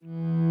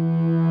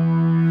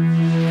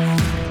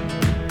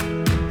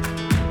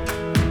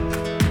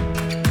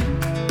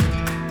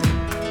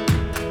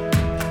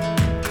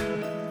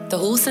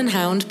and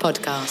Hound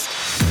Podcast.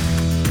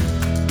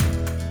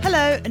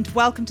 Hello and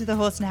welcome to the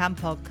Horse and Hound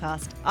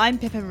Podcast. I'm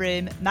Pippa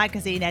Roome,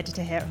 magazine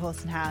editor here at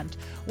Horse and Hound.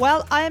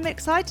 Well, I am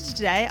excited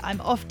today. I'm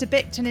off to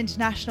Bicton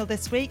International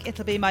this week.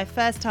 It'll be my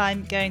first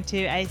time going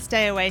to a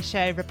stay-away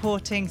show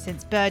reporting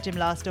since Bergam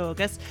last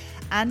August,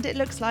 and it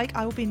looks like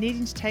I will be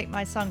needing to take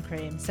my sun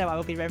cream, so I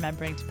will be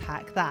remembering to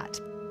pack that.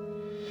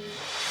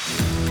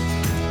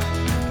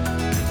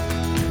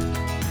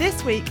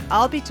 This week,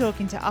 I'll be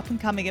talking to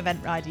up-and-coming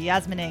event rider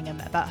Yasmin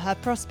Ingham about her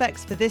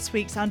prospects for this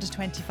week's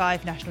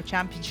Under-25 National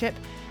Championship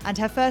and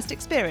her first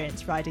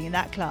experience riding in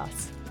that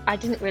class. I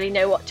didn't really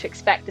know what to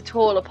expect at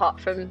all, apart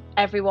from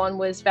everyone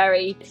was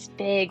very, it's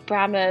big,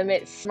 Bramham,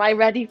 am I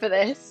ready for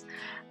this?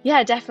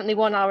 Yeah, definitely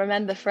one I'll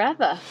remember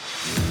forever.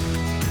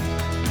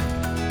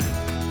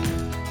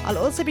 I'll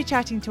also be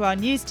chatting to our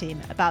news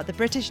team about the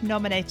British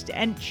nominated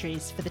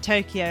entries for the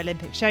Tokyo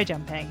Olympic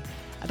showjumping,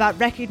 about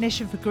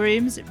recognition for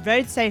grooms,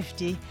 road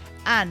safety,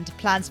 and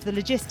plans for the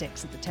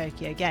logistics at the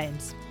Tokyo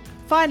Games.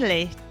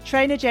 Finally,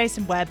 trainer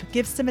Jason Webb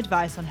gives some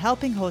advice on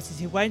helping horses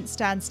who won't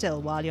stand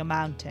still while you're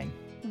mounting.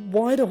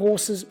 Why do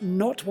horses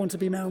not want to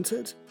be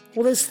mounted?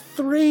 Well, there's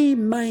three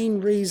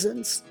main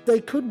reasons.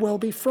 They could well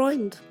be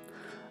frightened.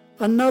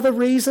 Another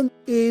reason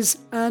is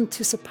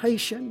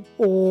anticipation,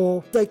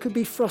 or they could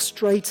be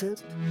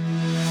frustrated.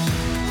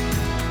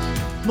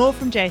 More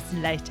from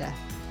Jason later.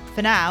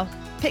 For now,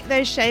 pick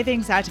those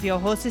shavings out of your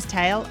horse's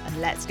tail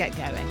and let's get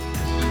going.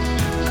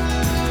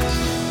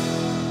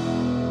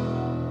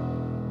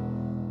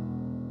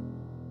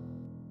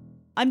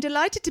 I'm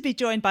delighted to be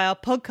joined by our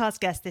podcast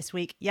guest this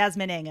week,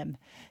 Yasmin Ingham.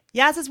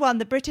 Yas has won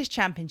the British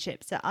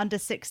Championships at under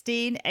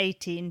 16,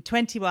 18,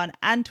 21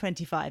 and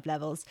 25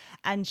 levels,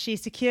 and she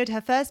secured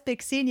her first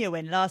big senior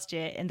win last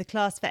year in the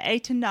class for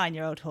 8 and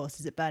 9-year-old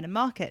horses at Burnham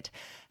Market.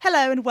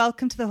 Hello and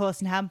welcome to the Horse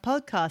and Hound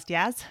Podcast,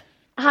 Yas.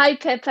 Hi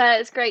Pippa,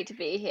 it's great to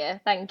be here.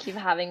 Thank you for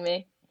having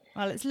me.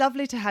 Well, it's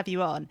lovely to have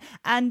you on.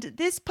 And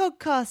this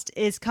podcast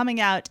is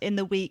coming out in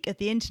the week of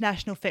the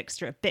international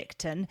fixture at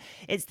Bicton.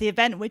 It's the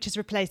event which has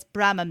replaced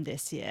Bramham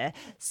this year.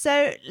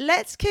 So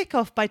let's kick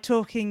off by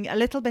talking a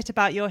little bit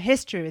about your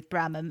history with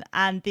Bramham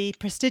and the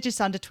prestigious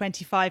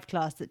under-25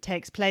 class that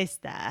takes place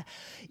there.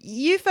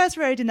 You first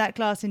rode in that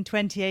class in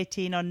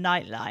 2018 on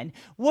Nightline.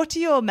 What are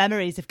your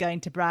memories of going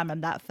to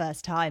Bramham that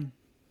first time?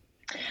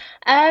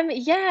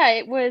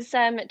 It was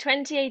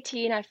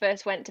 2018 I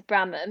first went to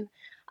Bramham.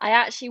 I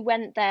actually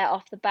went there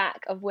off the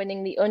back of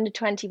winning the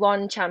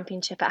under-21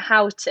 championship at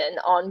Houghton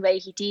on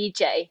Reiki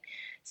DJ.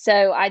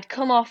 So I'd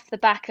come off the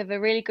back of a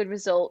really good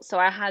result. So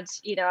I had,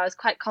 I was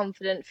quite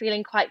confident,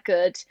 feeling quite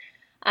good.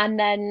 And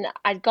then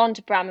I'd gone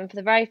to Bramham for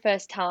the very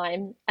first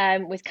time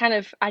with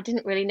I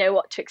didn't really know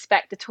what to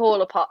expect at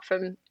all, apart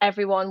from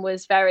everyone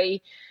was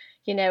very,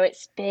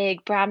 it's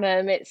big,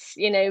 Bramham, it's,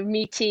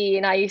 meaty.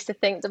 And I used to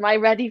think, am I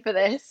ready for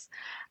this?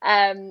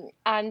 And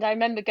I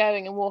remember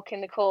going and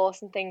walking the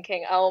course and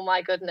thinking, oh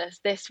my goodness,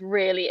 this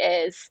really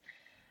is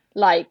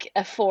like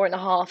a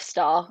 4.5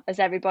 star, as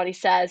everybody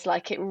says.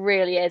 Like, it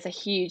really is a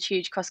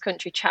huge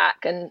cross-country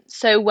track and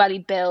so well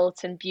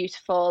built and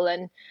beautiful.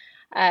 And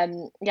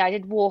I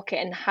did walk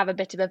it and have a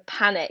bit of a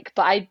panic,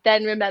 but I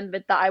then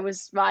remembered that I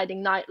was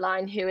riding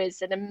Nightline, who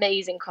is an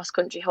amazing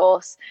cross-country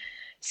horse.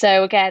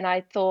 So again,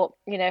 I thought,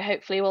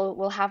 hopefully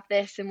we'll have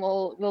this and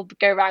we'll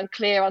go around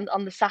clear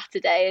on the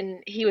Saturday.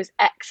 And he was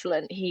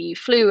excellent. He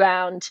flew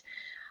around.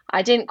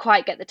 I didn't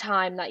quite get the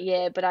time that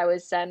year, but I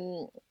was.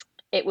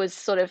 It was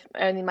sort of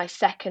only my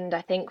second,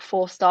 I think,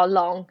 4-star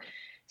long.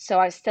 So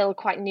I was still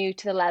quite new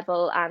to the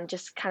level and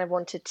just kind of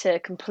wanted to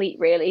complete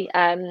really.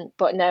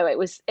 But no, it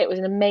was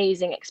an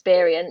amazing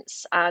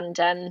experience and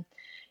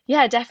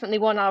definitely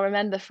one I'll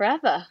remember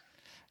forever.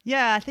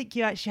 Yeah, I think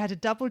you actually had a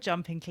double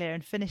jumping clear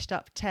and finished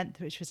up 10th,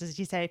 which was, as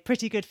you say,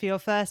 pretty good for your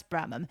first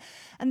Bramham.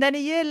 And then a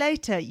year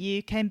later,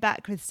 you came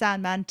back with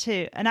Sandman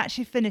 2 and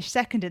actually finished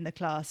second in the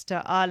class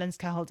to Ireland's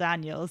Cathal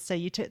Daniels. So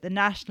you took the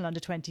national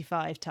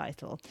under-25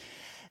 title.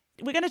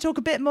 We're going to talk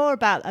a bit more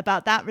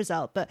about that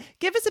result, but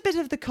give us a bit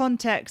of the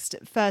context,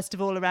 first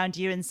of all, around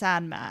you and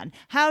Sandman.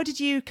 How did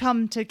you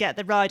come to get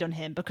the ride on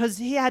him? Because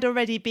he had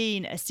already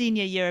been a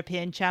senior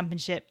European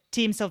Championship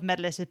team silver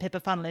medalist with Pippa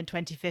Funnell in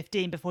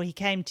 2015 before he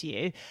came to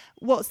you.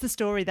 What's the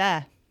story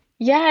there?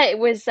 Yeah, it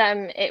was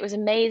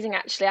amazing,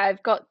 actually.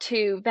 I've got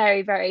two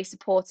very, very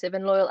supportive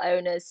and loyal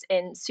owners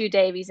in Sue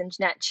Davies and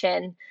Jeanette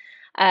Chin.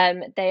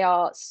 They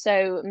are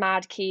so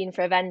mad keen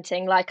for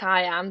eventing like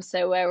I am,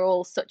 so we're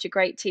all such a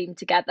great team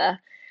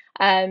together.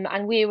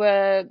 And we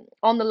were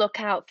on the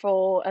lookout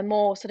for a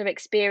more sort of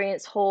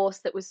experienced horse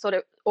that was sort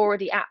of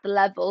already at the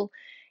level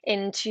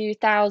in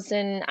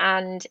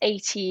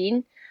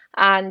 2018.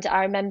 And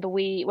I remember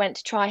we went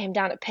to try him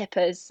down at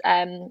Pippa's.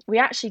 We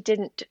actually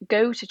didn't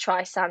go to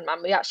try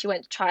Sandman. We actually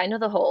went to try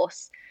another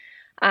horse.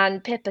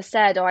 And Pippa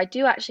said, I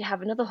do actually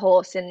have another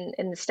horse in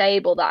the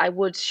stable that I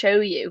would show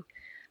you.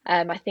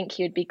 I think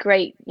he would be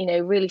great,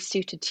 really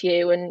suited to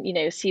you and,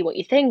 see what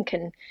you think.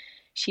 And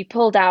she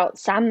pulled out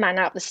Sandman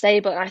out the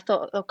stable and I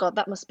thought, oh God,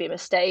 that must be a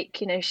mistake.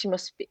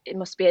 It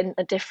must be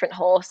a different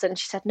horse. And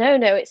she said, no,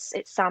 it's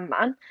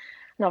Sandman.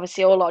 And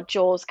obviously all our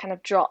jaws kind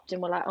of dropped and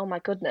we're like, oh my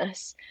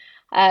goodness.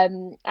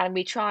 And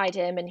we tried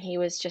him and he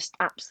was just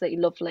absolutely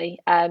lovely.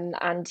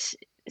 And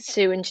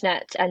Sue and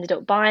Jeanette ended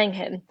up buying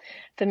him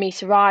for me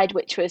to ride,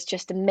 which was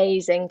just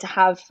amazing to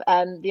have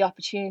the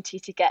opportunity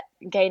to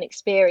gain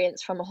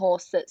experience from a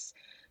horse that's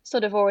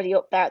sort of already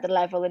up there at the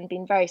level and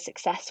been very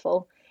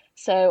successful.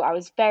 So I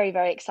was very,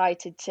 very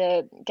excited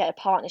to get a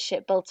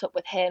partnership built up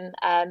with him.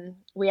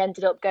 We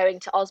ended up going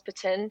to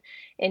Osberton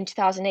in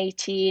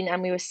 2018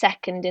 and we were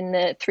second in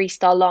the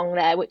 3-star long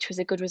there, which was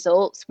a good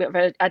result.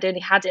 I'd only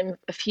had him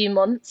a few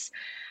months.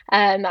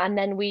 And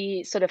then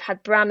we sort of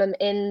had Bramham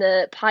in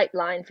the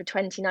pipeline for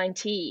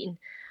 2019.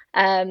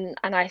 And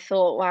I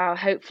thought, wow,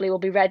 hopefully we'll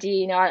be ready.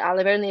 You know,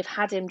 I'll only have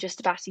had him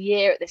just about a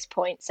year at this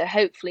point. So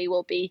hopefully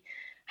we'll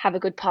have a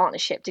good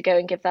partnership to go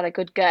and give that a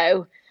good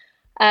go.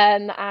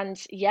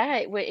 And yeah,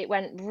 it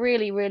went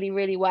really, really,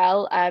 really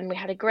well. We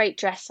had a great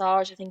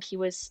dressage. I think he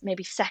was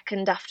maybe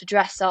second after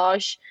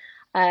dressage.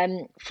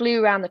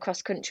 Flew around the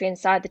cross country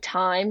inside the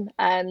time.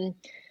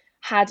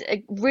 Had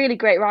a really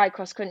great ride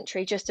cross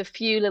country, just a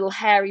few little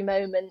hairy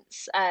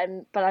moments.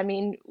 But I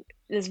mean,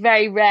 it's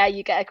very rare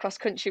you get a cross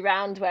country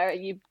round where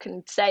you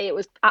can say it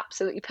was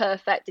absolutely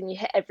perfect and you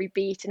hit every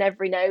beat and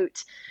every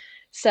note.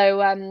 So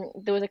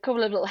there was a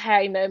couple of little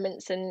hairy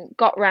moments and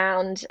got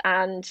round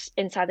and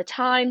inside the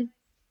time.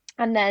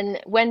 And then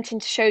went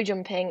into show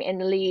jumping in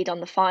the lead on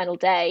the final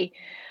day.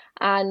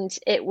 And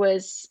it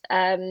was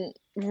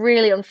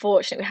really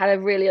unfortunate. We had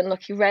a really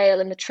unlucky rail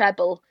in the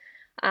treble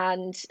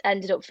and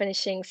ended up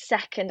finishing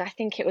second. I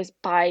think it was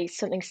by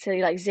something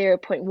silly like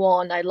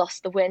 0.1 I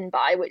lost the win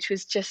by, which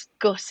was just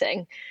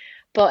gutting.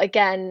 But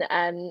again,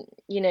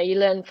 you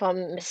learn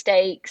from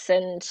mistakes,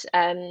 and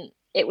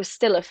it was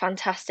still a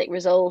fantastic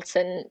result,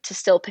 and to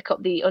still pick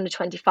up the under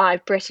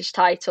 25 British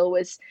title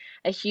was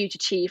a huge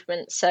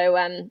achievement. So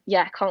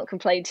yeah, can't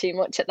complain too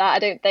much at that, I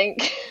don't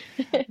think.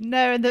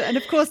 No, and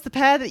of course the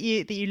pair that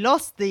you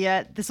lost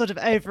the sort of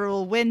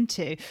overall win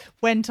to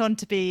went on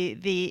to be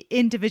the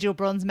individual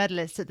bronze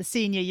medalists at the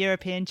Senior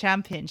European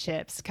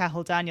Championships,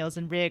 Cathal Daniels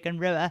and Regan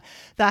Rua,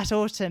 that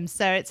autumn.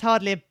 So it's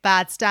hardly a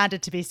bad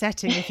standard to be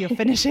setting if you're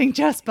finishing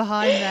just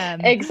behind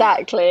them.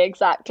 Exactly.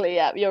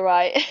 Yeah, you're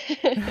right.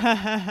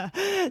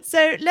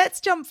 So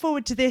let's jump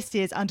forward to this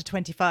year's Under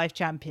 25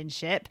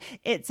 Championship.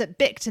 It's at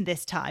Bicton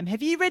this time.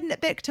 Have you ridden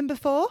at Bicton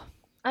before?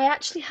 I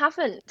actually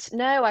haven't.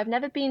 No, I've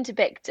never been to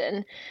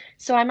Bicton.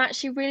 So I'm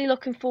actually really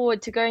looking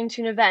forward to going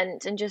to an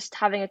event and just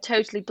having a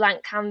totally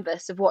blank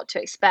canvas of what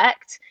to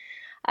expect.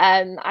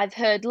 I've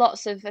heard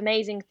lots of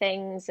amazing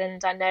things,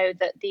 and I know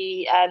that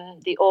the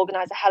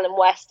organizer Helen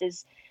West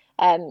is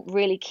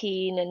really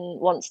keen and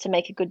wants to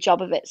make a good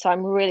job of it. So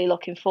I'm really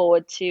looking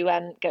forward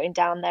to going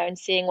down there and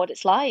seeing what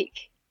it's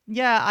like.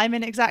 Yeah, I'm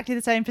in exactly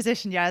the same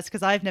position, Yaz,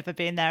 because I've never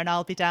been there and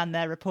I'll be down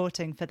there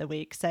reporting for the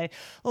week. So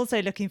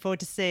also looking forward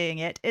to seeing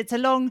it. It's a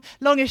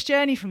longish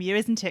journey from you,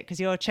 isn't it?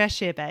 Because you're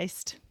Cheshire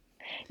based.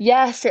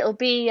 Yes, it'll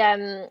be.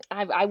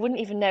 I wouldn't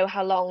even know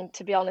how long,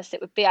 to be honest,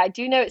 it would be. I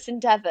do know it's in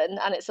Devon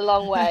and it's a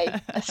long way.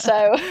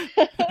 So,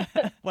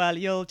 well,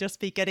 you'll just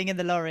be getting in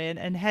the lorry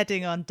and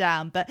heading on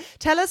down. But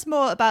tell us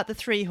more about the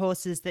 3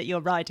 horses that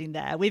you're riding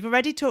there. We've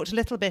already talked a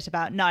little bit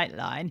about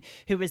Nightline,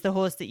 who was the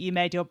horse that you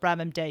made your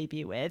Bramham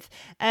debut with.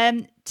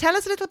 Tell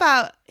us a little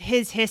about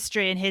his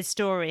history and his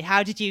story.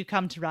 How did you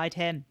come to ride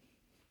him?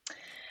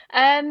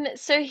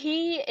 So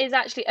he is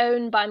actually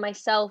owned by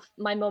myself,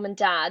 my mum and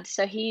dad.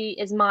 So he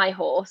is my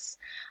horse.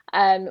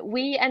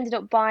 We ended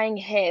up buying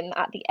him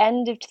at the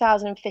end of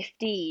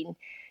 2015.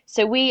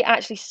 So we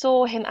actually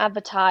saw him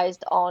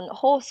advertised on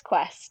Horse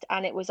Quest,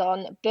 and it was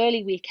on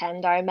Burghley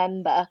weekend, I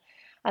remember.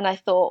 And I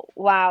thought,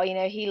 wow,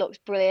 he looks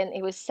brilliant.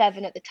 He was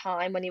 7 at the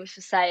time when he was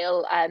for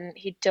sale.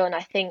 He'd done,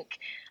 I think,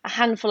 a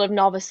handful of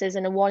novices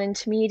and a 1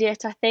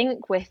 intermediate, I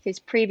think, with his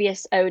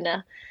previous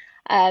owner.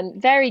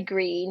 Very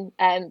green,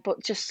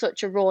 but just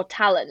such a raw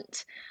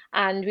talent.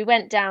 And we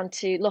went down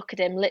to look at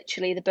him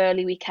literally the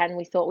Burghley weekend.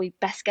 We thought we'd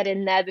best get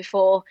in there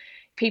before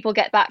people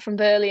get back from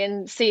Burghley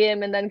and see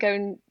him and then go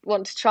and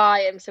want to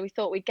try him. So we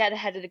thought we'd get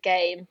ahead of the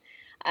game.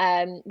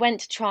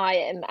 Went to try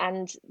him,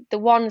 and the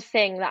one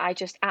thing that I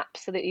just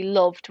absolutely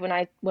loved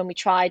when we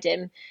tried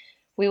him,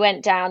 we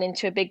went down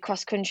into a big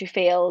cross country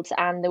field,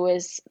 and there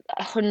was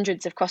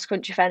hundreds of cross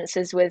country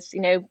fences with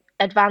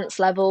advanced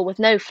level with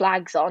no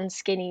flags on,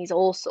 skinnies,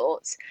 all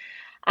sorts.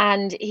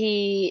 And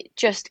he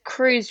just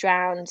cruised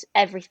around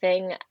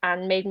everything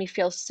and made me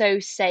feel so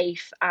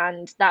safe.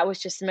 And that was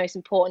just the most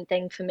important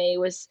thing for me.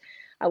 Was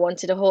I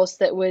wanted a horse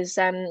that was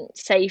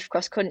safe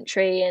cross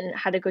country and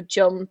had a good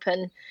jump,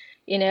 and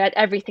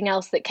everything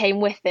else that came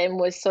with him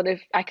was sort of,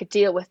 I could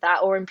deal with that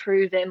or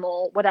improve him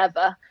or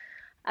whatever.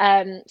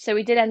 So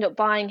we did end up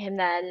buying him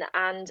then,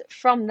 and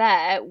from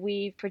there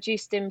we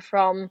produced him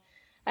from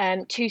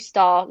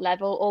 2-star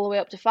level all the way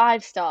up to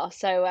 5-star.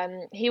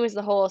 So he was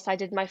the horse I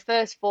did my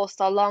first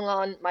 4-star long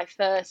on, my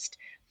first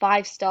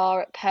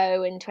 5-star at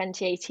Poe in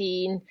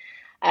 2018.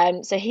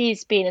 So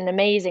he's been an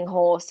amazing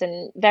horse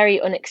and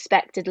very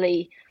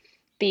unexpectedly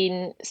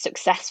been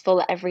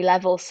successful at every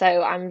level.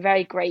 So I'm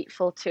very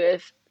grateful to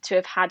have to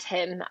have had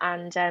him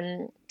and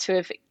to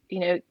have,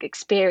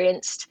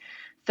 experienced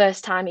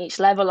first time each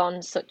level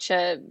on such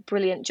a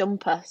brilliant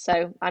jumper.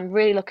 So I'm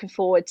really looking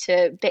forward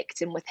to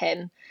Bicton with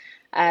him,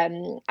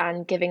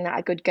 and giving that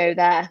a good go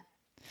there.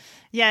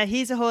 Yeah,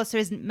 he's a horse who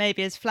isn't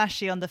maybe as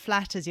flashy on the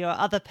flat as your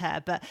other pair,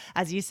 but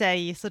as you say,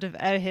 you sort of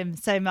owe him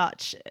so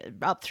much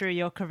up through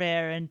your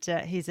career, and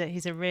he's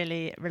a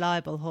really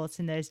reliable horse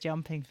in those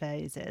jumping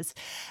phases.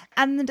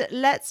 And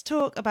let's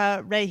talk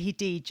about Rehi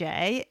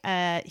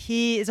DJ.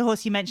 He is a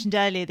horse you mentioned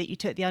earlier that you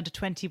took the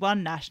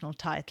under-21 national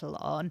title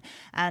on,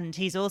 and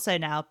he's also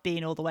now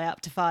been all the way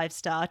up to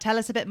 5-star. Tell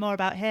us a bit more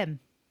about him.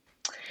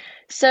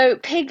 So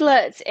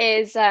Piglet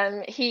is,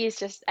 he's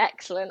just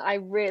excellent. I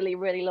really,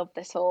 really love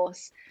this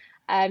horse.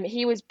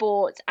 He was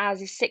bought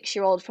as a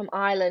 6-year-old from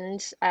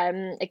Ireland,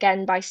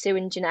 again by Sue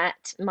and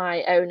Jeanette,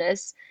 my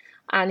owners,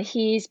 and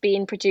he's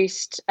been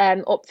produced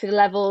up through the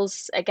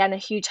levels. Again, a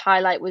huge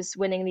highlight was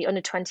winning the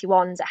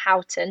under-21s at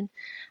Houghton,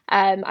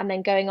 and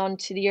then going on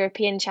to the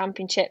European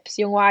Championships,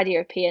 Young Wide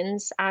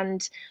Europeans,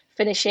 and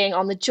finishing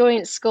on the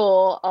joint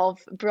score of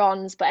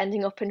bronze, but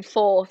ending up in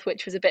 4th,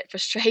 which was a bit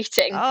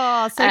frustrating.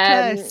 Oh, so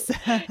close.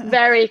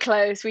 Very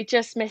close. We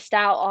just missed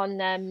out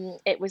on,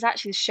 it was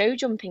actually the show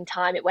jumping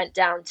time it went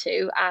down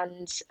to,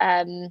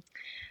 and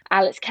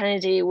Alex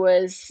Kennedy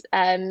was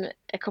a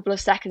couple of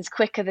seconds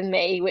quicker than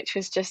me, which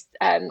was just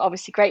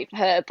obviously great for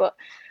her, but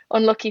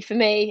unlucky for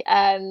me.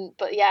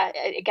 But yeah,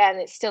 again,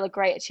 it's still a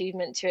great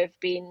achievement to have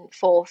been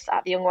 4th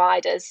at the Young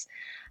Riders.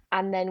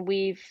 And then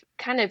we've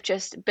kind of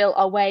just built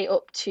our way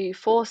up to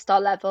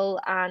 4-star level,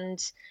 and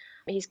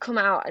he's come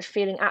out as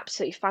feeling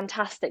absolutely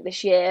fantastic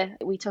this year.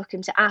 We took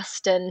him to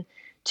Aston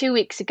 2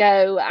 weeks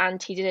ago,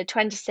 and he did a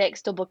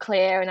 26 double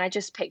clear, and I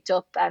just picked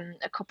up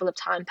a couple of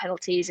time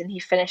penalties, and he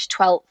finished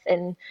 12th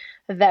in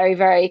a very,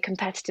 very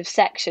competitive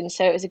section.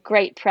 So it was a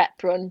great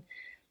prep run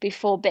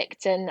before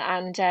Bicton,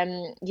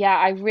 and yeah,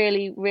 I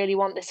really, really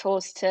want this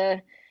horse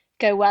to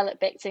go well at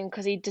Bicton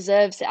because he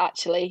deserves it,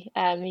 actually.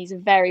 He's a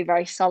very,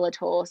 very solid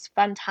horse,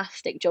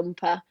 fantastic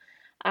jumper,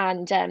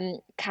 and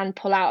can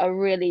pull out a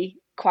really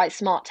quite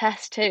smart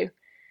test too.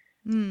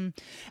 And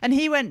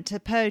he went to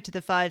Pau to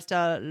the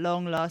 5-star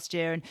long last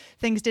year, and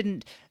things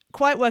didn't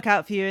quite work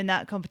out for you in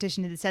that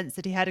competition, in the sense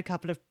that he had a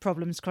couple of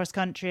problems cross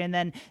country and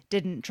then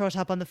didn't trot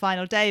up on the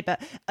final day.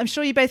 But I'm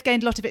sure you both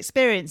gained a lot of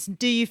experience.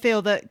 Do you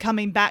feel that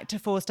coming back to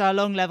 4-star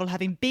long level,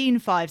 having been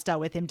 5-star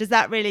with him, does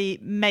that really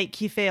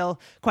make you feel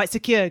quite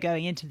secure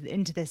going into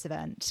this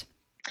event?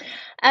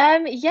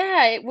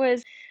 Yeah, it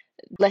was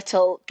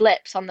little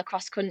blips on the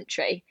cross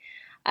country,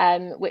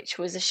 which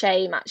was a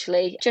shame,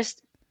 actually.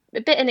 Just a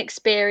bit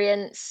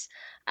inexperience.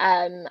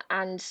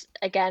 And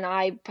again,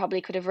 I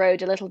probably could have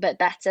rode a little bit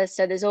better.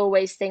 So there's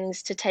always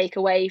things to take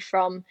away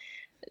from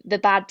the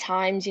bad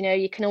times.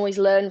 You can always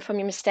learn from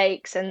your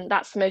mistakes, and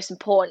that's the most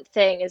important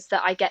thing, is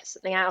that I get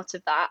something out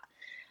of that.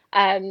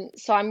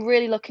 So I'm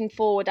really looking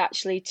forward,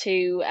 actually,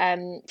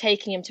 to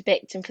taking him to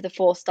Bicton for the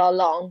 4-star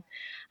long,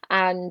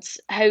 and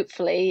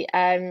hopefully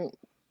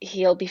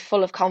he'll be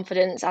full of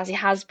confidence, as he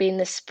has been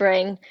this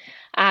spring,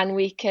 and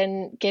we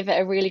can give it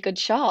a really good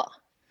shot.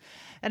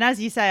 And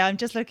as you say, I'm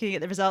just looking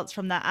at the results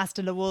from that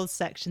Aston Le Walls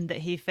section that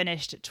he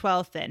finished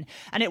 12th in.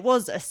 And it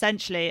was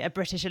essentially a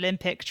British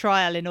Olympic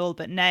trial in all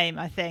but name,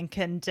 I think.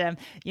 And,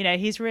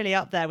 he's really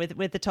up there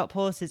with the top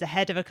horses,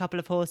 ahead of a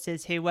couple of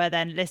horses who were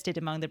then listed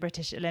among the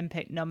British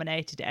Olympic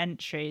nominated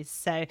entries.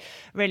 So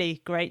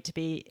really great to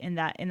be in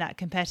that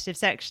competitive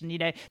section.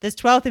 There's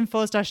 12th in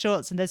 4-star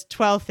shorts and there's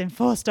 12th in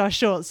 4-star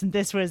shorts. And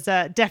this was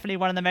definitely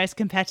one of the most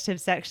competitive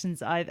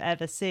sections I've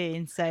ever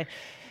seen. So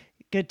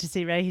good to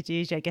see Rehi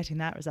DJ getting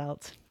that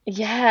result.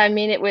 Yeah, I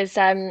mean, it was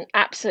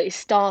absolutely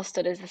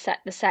star-studded as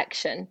the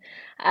section.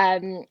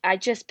 I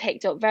just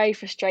picked up very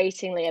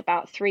frustratingly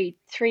about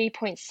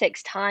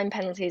 3.6 time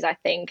penalties, I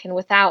think, and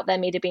without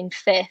them, he'd have been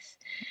 5th.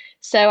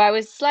 So I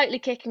was slightly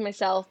kicking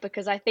myself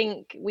because I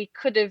think we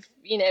could have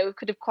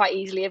quite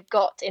easily have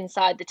got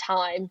inside the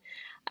time.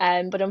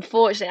 But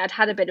unfortunately, I'd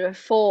had a bit of a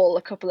fall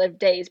a couple of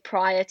days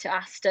prior to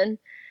Aston.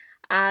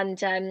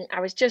 And I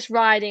was just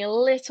riding a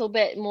little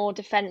bit more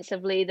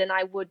defensively than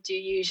I would do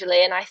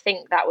usually. And I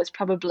think that was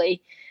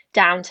probably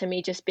down to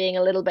me just being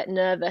a little bit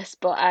nervous.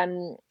 But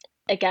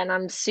again,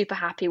 I'm super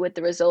happy with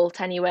the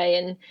result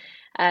anyway.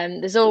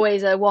 And there's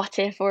always a what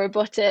if or a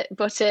but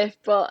if.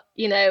 But,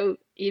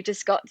 you've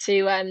just got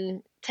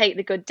to take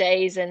the good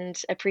days and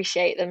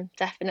appreciate them,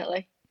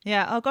 definitely.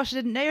 Yeah. Oh, gosh, I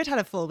didn't know you'd had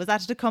a fall. Was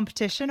that at a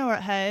competition or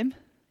at home?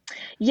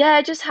 Yeah,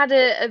 I just had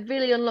a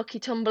really unlucky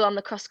tumble on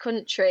the cross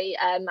country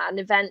at an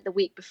event the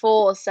week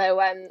before. So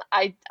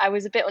I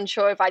was a bit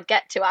unsure if I'd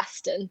get to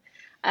Aston,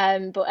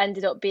 but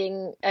ended up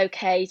being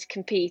okay to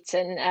compete.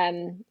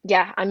 And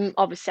yeah, I'm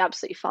obviously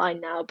absolutely fine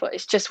now, but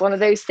it's just one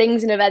of those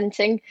things in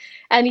eventing.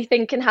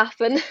 Anything can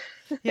happen.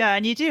 Yeah,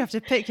 and you do have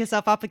to pick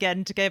yourself up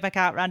again to go back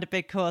out around a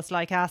big course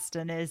like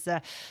Aston is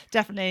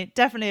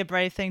definitely a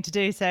brave thing to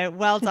do. So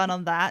well done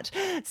on that.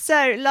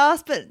 So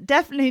last but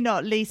definitely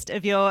not least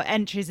of your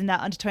entries in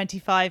that under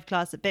 25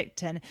 class at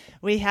Bicton,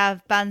 we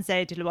have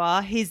Banzai de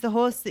Loire. He's the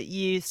horse that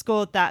you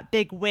scored that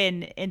big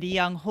win in the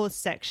young horse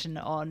section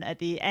on at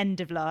the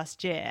end of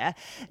last year.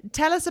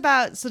 Tell us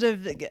about sort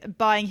of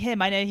buying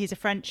him. I know he's a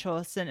French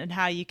horse and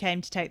how you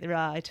came to take the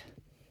ride.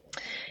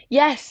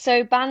 Yes,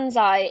 so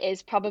Banzai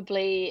is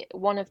probably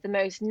one of the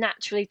most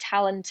naturally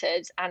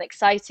talented and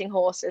exciting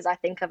horses I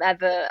think I've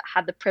ever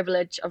had the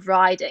privilege of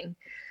riding.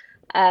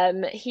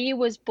 He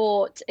was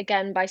bought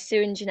again by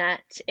Sue and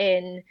Jeanette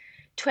in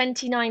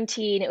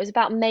 2019. It was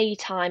about May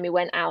time we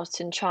went out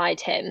and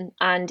tried him,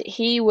 and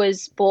he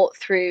was bought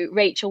through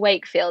Rachel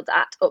Wakefield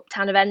at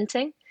Uptown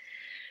Eventing.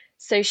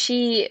 So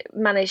she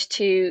managed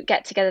to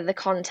get together the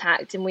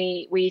contact, and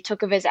we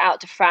took a visit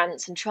out to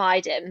France and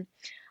tried him.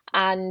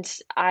 And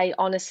I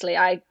honestly,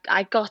 I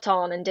got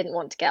on and didn't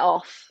want to get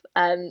off.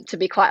 To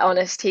be quite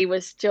honest, he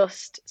was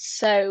just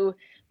so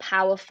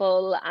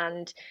powerful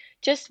and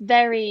just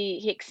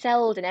he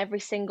excelled in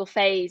every single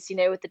phase,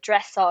 with the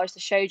dressage,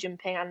 the show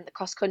jumping, and the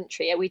cross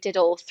country. We did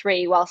all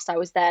three whilst I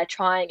was there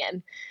trying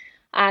him.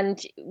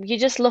 And you're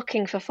just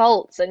looking for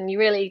faults, and you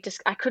really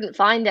I couldn't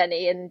find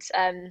any. And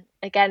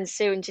again,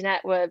 Sue and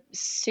Jeanette were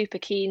super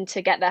keen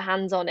to get their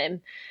hands on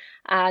him.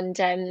 And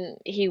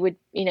he would,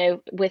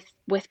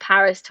 with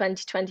Paris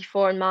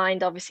 2024 in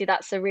mind, obviously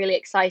that's a really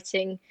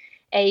exciting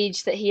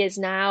age that he is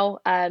now.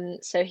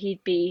 So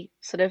he'd be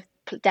sort of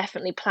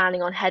definitely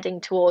planning on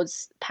heading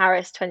towards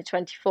Paris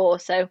 2024.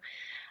 So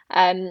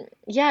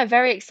yeah,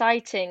 very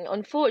exciting.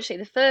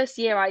 Unfortunately, the first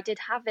year I did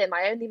have him,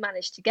 I only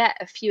managed to get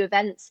a few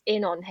events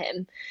in on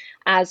him,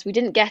 as we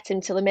didn't get him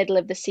till the middle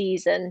of the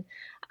season.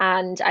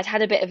 And I'd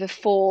had a bit of a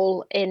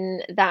fall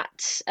in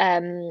that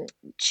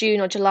June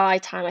or July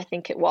time, I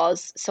think it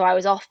was. So I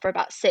was off for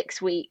about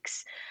 6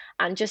 weeks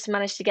and just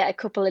managed to get a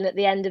couple in at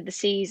the end of the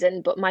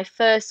season. But my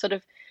first sort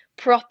of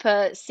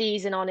proper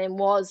season on him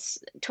was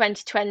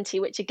 2020,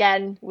 which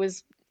again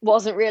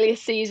wasn't really a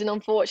season,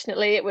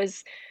 unfortunately. It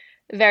was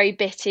very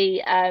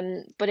bitty,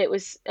 but it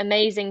was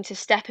amazing to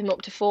step him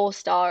up to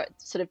 4-star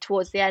sort of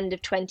towards the end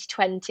of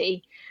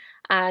 2020.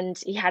 And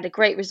he had a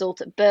great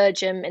result at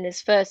Bergam in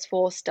his first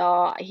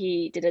 4-star.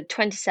 He did a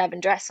 27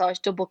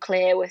 dressage double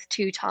clear with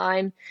 2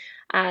 time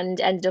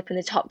and ended up in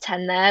the top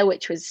 10 there,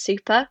 which was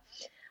super.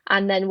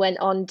 And then went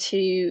on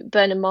to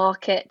Burnham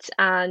Market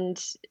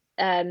and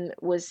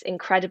was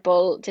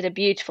incredible, did a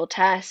beautiful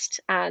test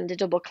and a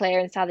double clear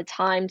inside the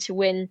time to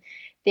win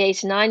the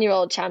 8 and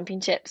 9-year-old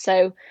championship.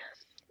 So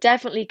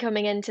definitely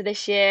coming into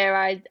this year,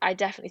 I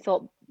definitely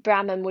thought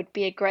Bramham would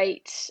be a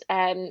great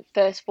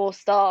first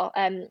 4-star.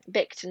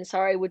 Bicton,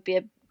 sorry, would be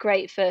a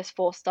great first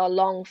 4-star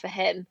long for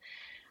him.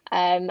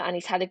 And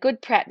he's had a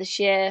good prep this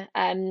year.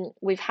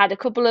 We've had a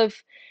couple of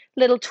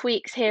little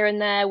tweaks here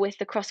and there with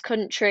the cross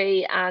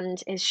country,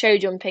 and his show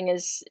jumping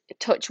is,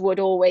 touch wood,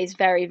 always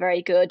very,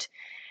 very good.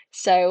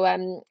 So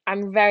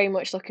I'm very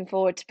much looking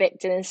forward to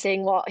Bicton and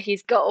seeing what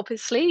he's got up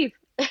his sleeve.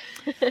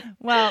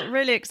 Well,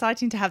 really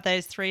exciting to have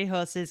those 3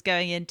 horses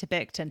going into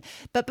Bicton.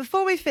 But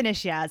before we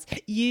finish, Yaz,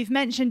 you've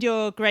mentioned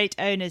your great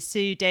owners,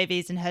 Sue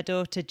Davies and her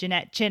daughter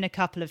Jeanette Chin, a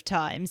couple of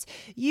times.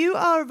 You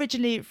are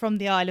originally from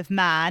the Isle of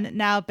Man,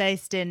 now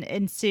based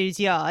in Sue's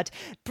yard.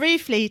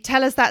 Briefly,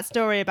 tell us that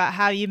story about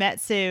how you met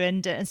Sue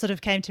and sort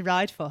of came to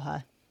ride for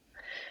her.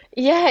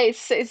 Yeah,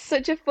 it's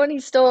such a funny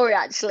story,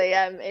 actually.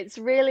 It's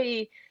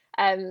really,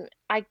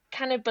 I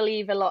kind of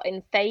believe a lot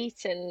in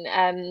fate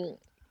and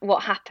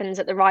what happens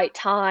at the right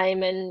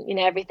time, and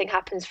everything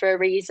happens for a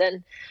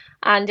reason.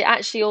 And it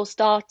actually all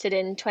started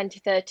in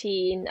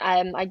 2013.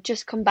 I'd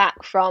just come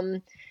back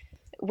from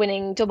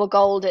winning double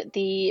gold at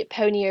the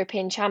Pony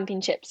European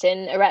Championships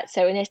in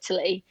Arezzo in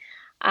Italy.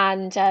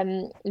 And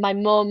my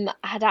mum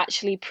had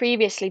actually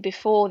previously,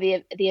 before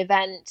the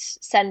event,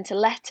 sent a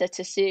letter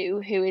to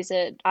Sue, who is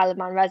an Isle of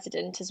Man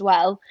resident as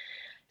well,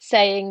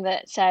 saying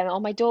that,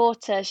 my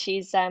daughter,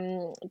 she's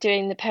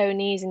doing the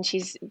ponies and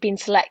she's been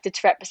selected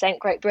to represent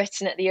Great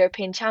Britain at the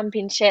European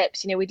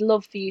Championships. We'd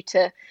love for you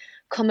to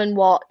come and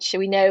watch.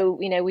 We know,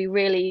 we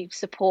really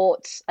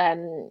support.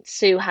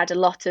 Sue had a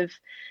lot of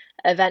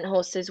event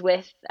horses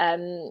with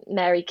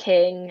Mary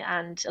King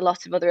and a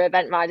lot of other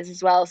event riders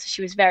as well. So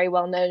she was very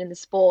well known in the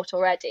sport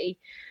already.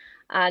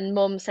 And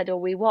Mum said, "Oh,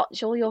 we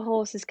watch all your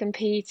horses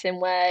compete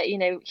and we're,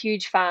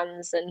 huge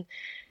fans." And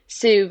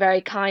Sue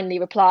very kindly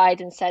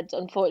replied and said,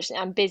 "Unfortunately,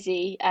 I'm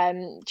busy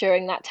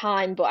during that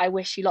time, but I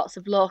wish you lots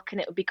of luck, and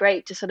it would be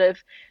great to sort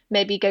of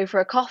maybe go for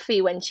a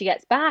coffee when she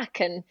gets back."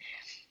 And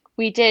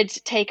we did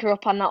take her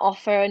up on that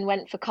offer and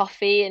went for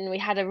coffee, and we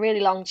had a really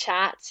long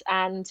chat,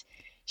 and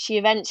she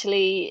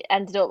eventually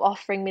ended up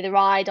offering me the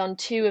ride on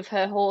 2 of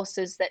her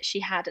horses that she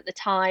had at the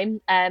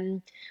time.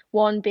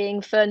 One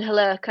being Fern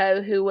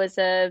Halerco, who was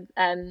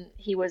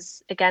he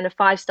was again a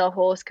 5-star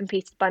horse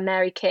competed by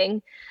Mary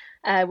King.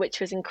 Which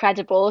was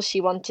incredible.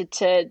 She wanted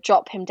to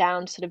drop him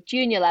down to sort of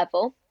junior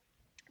level.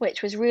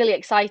 which was really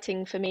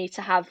exciting for me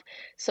to have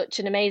such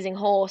an amazing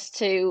horse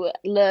to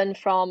learn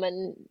from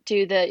and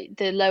do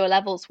the lower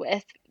levels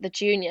with, the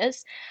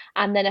juniors.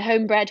 And then a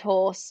homebred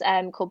horse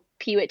called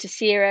Peewit to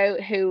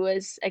Zero, who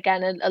was,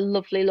 again, a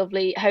lovely,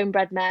 lovely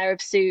homebred mare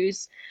of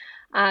Sue's.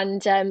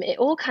 And it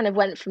all kind of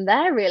went from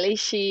there, really.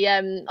 She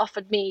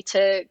offered me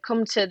to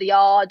come to the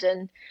yard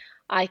and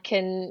I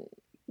can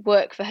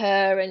work for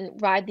her and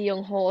ride the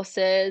young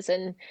horses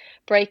and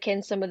break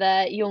in some of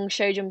their young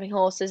show jumping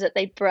horses that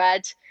they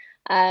bred.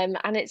 And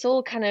it's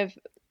all kind of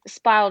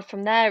spiraled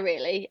from there,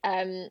 really.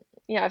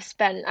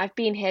 I've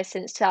been here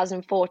since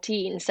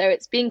 2014, so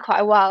it's been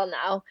quite a while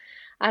now,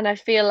 and I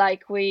feel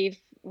like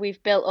we've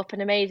built up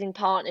an amazing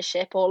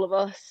partnership, all of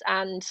us,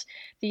 and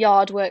the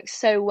yard works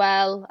so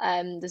well.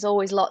 There's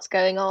always lots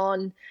going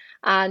on,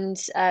 and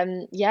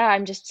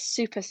I'm just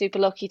super, super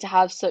lucky to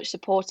have such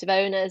supportive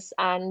owners,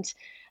 and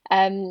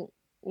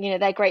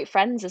they're great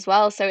friends as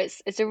well. So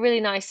it's a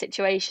really nice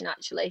situation,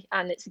 actually.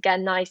 And it's,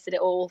 again, nice that it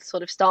all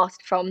sort of started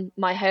from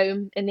my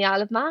home in the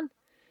Isle of Man.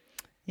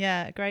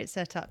 Yeah, a great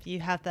setup you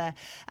have there.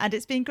 And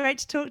it's been great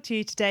to talk to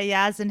you today,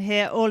 Yaz, and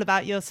hear all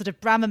about your sort of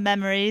Brahman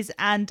memories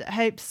and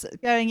hopes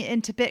going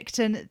into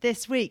Bicton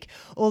this week.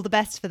 All the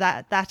best for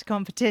that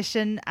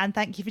competition. And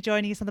thank you for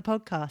joining us on the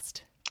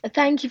podcast.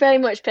 Thank you very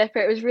much,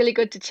 Pippa. It was really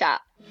good to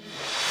chat.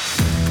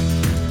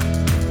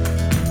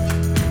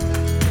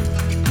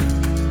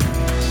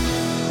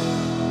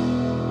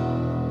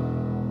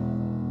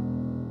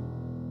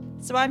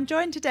 So I'm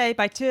joined today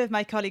by two of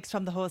my colleagues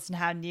from the Horse and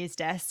Hound news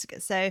desk.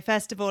 So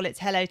first of all, it's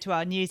hello to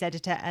our news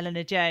editor,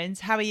 Eleanor Jones.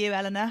 How are you,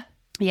 Eleanor?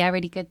 Yeah,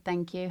 really good,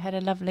 thank you. Had a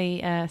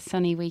lovely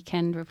sunny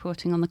weekend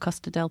reporting on the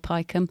Costa del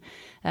Picum,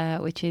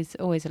 which is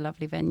always a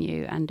lovely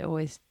venue and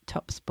always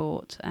top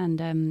sport.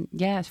 And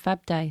it's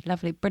Fab Day,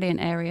 lovely,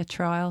 brilliant area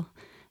trial,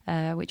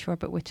 which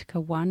Robert Whittaker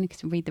won. You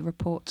can read the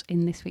report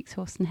in this week's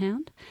Horse and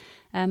Hound.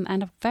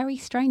 And a very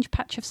strange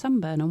patch of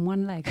sunburn on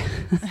one leg.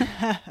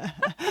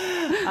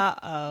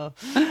 Uh-oh.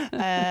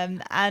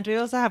 And we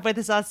also have with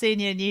us our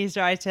senior news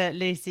writer,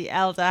 Lucy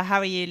Elder. How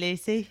are you,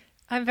 Lucy?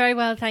 I'm very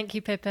well, thank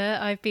you, Pippa.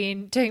 I've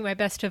been doing my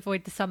best to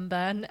avoid the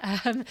sunburn.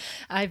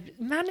 I've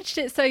managed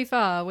it so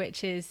far,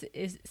 which is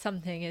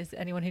something. As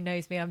anyone who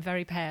knows me, I'm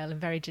very pale and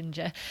very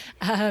ginger.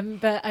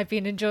 But I've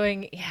been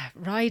enjoying,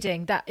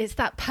 riding. It's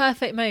that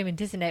perfect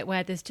moment, isn't it,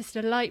 where there's just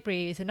a light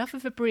breeze, enough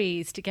of a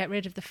breeze to get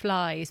rid of the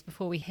flies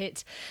before we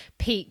hit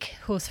peak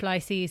horsefly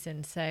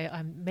season. So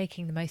I'm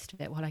making the most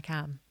of it while I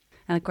can.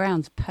 And the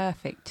ground's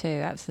perfect too.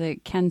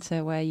 Absolute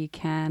canter where you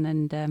can,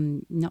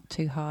 and not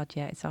too hard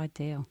yet. It's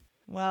ideal.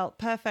 Well,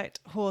 perfect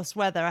horse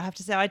weather. I have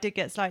to say, I did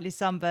get slightly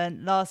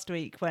sunburned last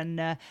week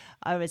when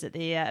I was at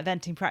the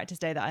eventing practice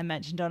day that I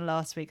mentioned on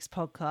last week's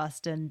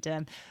podcast.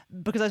 And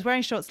because I was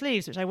wearing short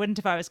sleeves, which I wouldn't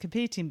if I was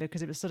competing,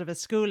 because it was sort of a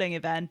schooling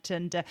event.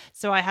 And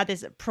so I had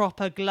this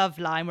proper glove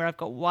line where I've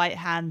got white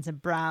hands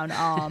and brown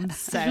arms.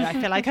 So I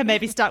feel like I may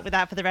be stuck with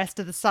that for the rest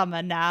of the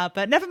summer now.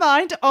 But never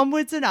mind,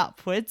 onwards and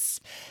upwards.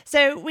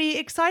 So we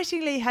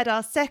excitingly had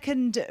our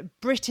second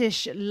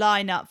British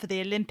lineup for the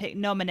Olympic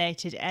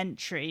nominated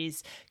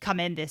entries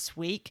come in this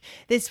week.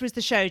 This was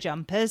the show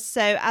jumpers.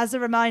 So as a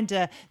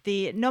reminder,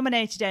 the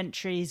nominated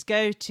entries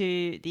go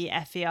to the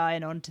FEI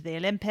and on to the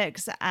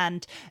Olympics,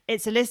 and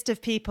it's a list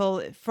of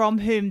people from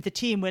whom the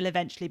team will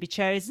eventually be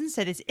chosen.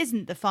 So this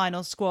isn't the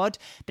final squad,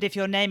 but if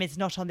your name is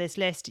not on this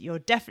list, you're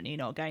definitely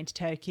not going to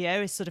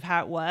Tokyo, is sort of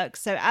how it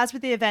works. So as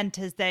with the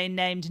eventers, they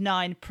named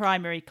 9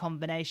 primary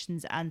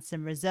combinations and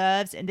some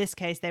reserves. In this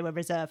case, they were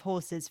reserve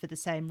horses for the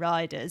same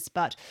riders,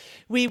 but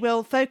we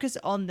will focus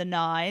on the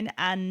 9,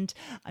 and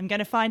I'm going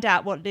to find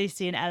out what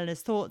Lucy and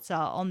Eleanor's thoughts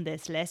are on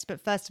this list. But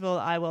first of all,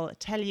 I will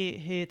tell you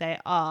who they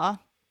are.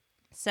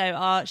 So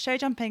our show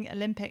jumping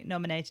Olympic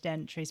nominated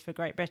entries for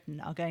Great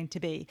Britain are going to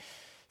be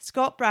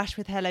Scott Brash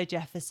with Hello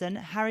Jefferson,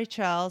 Harry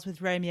Charles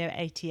with Romeo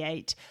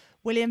 88,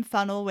 William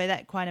Funnell with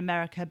Equine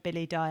America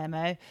Billy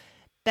Diamo,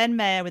 Ben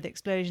Mayer with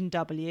Explosion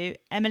W,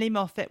 Emily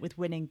Moffat with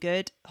Winning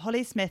Good,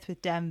 Holly Smith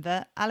with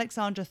Denver,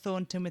 Alexandra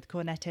Thornton with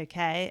Cornetto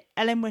K,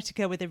 Ellen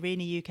Whittaker with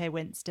Arena UK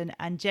Winston,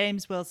 and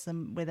James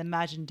Wilson with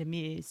Imagine de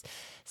Muse.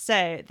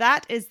 So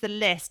that is the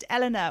list.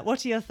 Eleanor,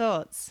 what are your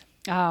thoughts?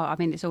 Oh, I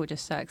mean, it's all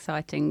just so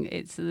exciting.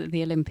 It's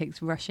the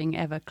Olympics rushing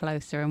ever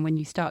closer. And when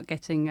you start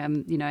getting,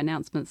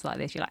 announcements like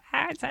this, you're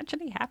like, it's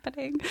actually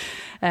happening.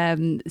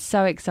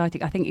 So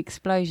exciting. I think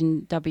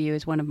Explosion W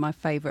is one of my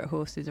favourite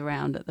horses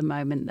around at the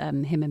moment.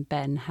 Him and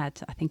Ben had,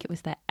 I think it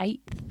was their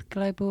 8th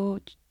Global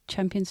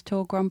Champions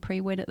Tour Grand Prix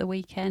win at the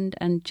weekend.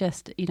 And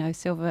just,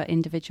 silver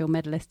individual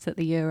medalists at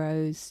the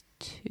Euros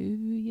 2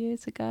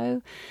 years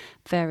ago.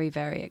 Very,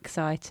 very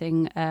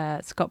exciting.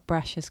 Scott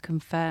Brash has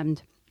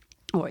confirmed,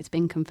 or it's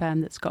been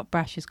confirmed, that Scott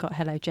Brash has got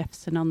Hello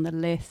Jefferson on the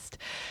list.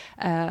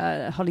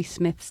 Holly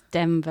Smith's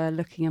Denver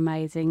looking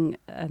amazing,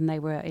 and they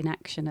were in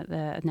action at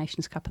the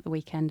Nations Cup at the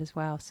weekend as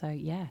well. So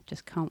yeah,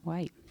 just can't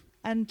wait.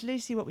 And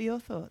Lucy, what were your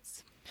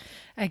thoughts?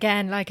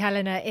 Again, like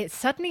Eleanor, it's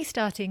suddenly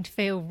starting to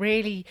feel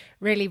really,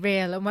 really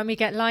real. And when we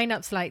get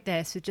lineups like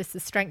this with just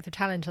the strength of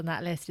talent on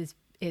that list is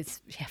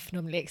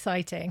phenomenally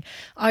exciting.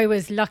 I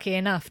was lucky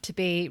enough to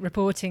be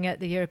reporting at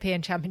the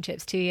European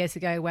Championships 2 years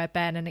ago, where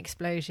Ben and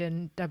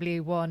Explosion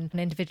W won an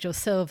individual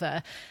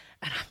silver.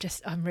 And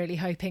I'm really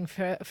hoping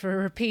for a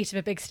repeat of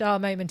a big star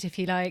moment, if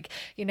you like.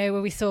 You know,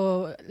 where we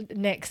saw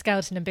Nick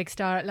Skelton and Big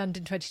Star at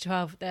London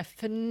 2012, their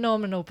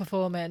phenomenal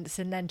performance,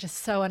 and then just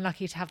so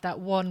unlucky to have that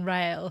one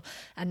rail,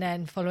 and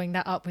then following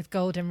that up with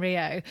gold in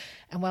Rio.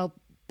 And well,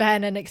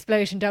 Ben and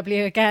Explosion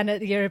W again at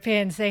the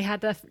Europeans,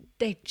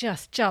 they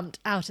just jumped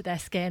out of their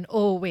skin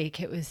all week.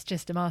 It was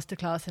just a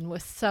masterclass, and were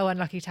so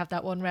unlucky to have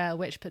that one rail,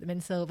 which put them in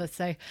silver.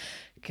 So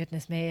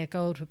goodness me, a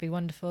gold would be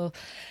wonderful.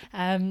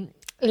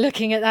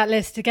 Looking at that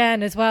list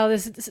again as well,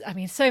 there's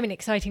so many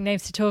exciting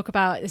names to talk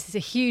about. This is a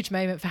huge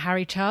moment for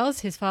Harry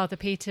Charles. His father,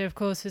 Peter, of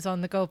course, was on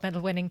the gold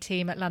medal winning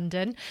team at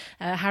London.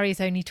 Harry's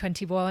only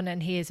 21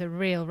 and he is a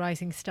real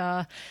rising star.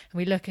 And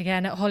we look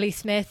again at Holly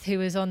Smith, who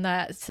was on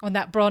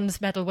that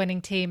bronze medal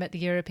winning team at the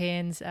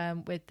Europeans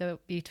with the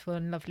beautiful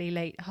and lovely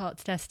late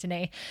Heart's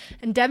Destiny.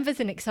 And Denver's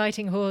an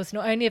exciting horse.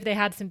 Not only have they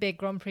had some big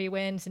Grand Prix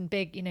wins and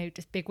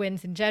just big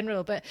wins in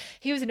general, but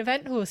he was an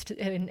event horse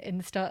in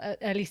the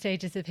early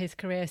stages of his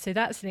career. So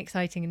that's an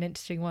exciting and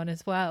interesting one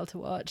as well to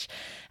watch.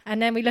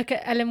 And then we look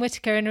at Ellen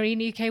Whittaker and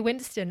Irene UK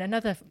Winston,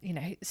 another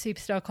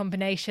superstar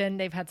combination.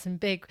 They've had some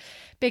big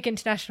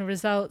international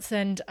results,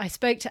 and I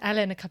spoke to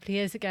Ellen a couple of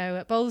years ago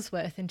at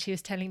Bolesworth, and she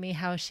was telling me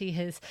how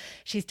she's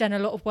done a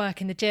lot of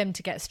work in the gym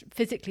to get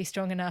physically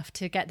strong enough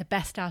to get the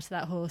best out of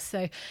that horse.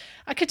 So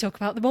I could talk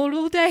about them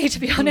all day, to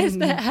be honest.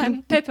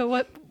 But Pippa,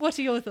 what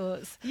are your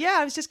thoughts? Yeah,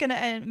 I was just going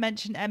to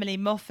mention Emily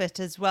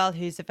Moffat as well,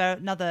 who's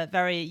another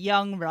very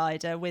young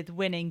rider with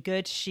Winning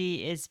Good.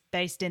 She is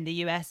based in the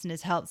US and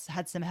has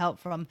had some help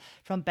from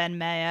Ben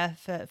Mayer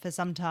for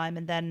some time,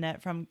 and then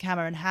from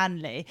Cameron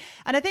Hanley.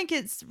 And I think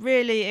it's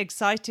really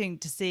exciting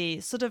to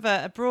see sort of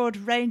a broad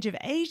range of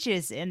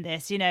ages in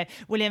this. You know,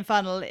 William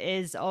Funnell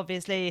is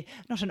obviously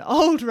not an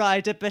old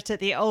rider, but at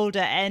the older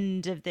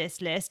end of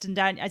this list. And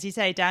down, as you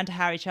say, down to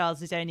Harry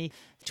Charles, who's only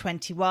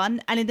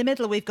 21. And in the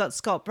middle, we've got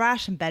Scott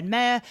Brash and Ben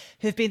Mayer,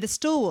 who have been the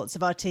stalwarts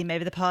of our team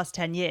over the past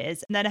 10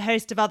 years. And then a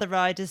host of other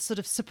riders sort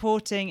of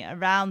supporting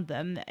around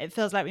them. It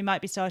feels like we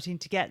might be starting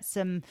to get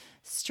some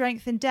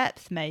strength and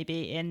depth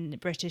maybe in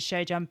British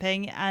show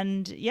jumping.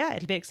 And yeah,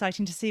 it'll be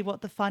exciting to see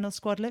what the final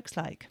squad looks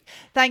like.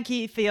 Thank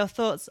you for your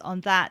thoughts on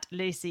that,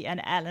 Lucy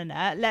and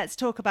Eleanor. Let's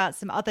talk about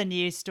some other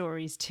news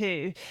stories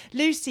too.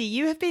 Lucy,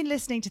 you have been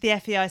listening to the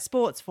FEI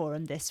Sports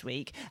Forum this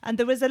week, and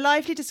there was a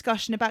lively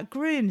discussion about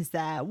grooms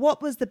there.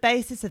 What was the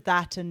basis of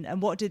that,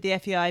 and what did the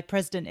FEI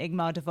President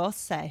Ingmar de Vos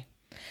say?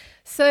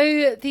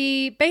 So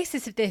the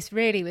basis of this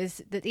really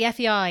was that the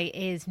FEI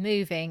is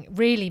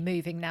really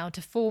moving now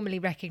to formally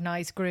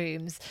recognise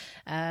grooms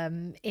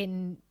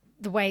in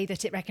the way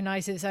that it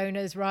recognises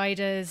owners,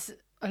 riders,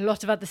 a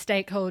lot of other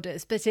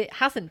stakeholders, but it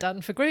hasn't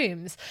done for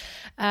grooms.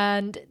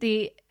 And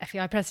the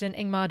FEI President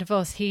Ingmar de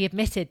Vos, he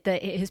admitted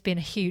that it has been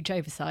a huge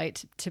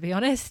oversight, to be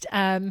honest.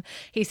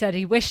 He said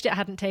he wished it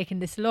hadn't taken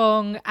this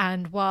long,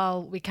 and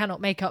while we cannot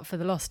make up for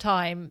the lost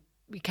time,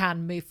 we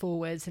can move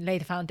forwards and lay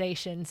the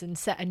foundations and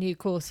set a new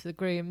course for the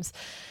grooms.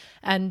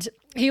 And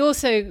he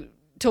also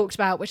talked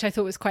about, which I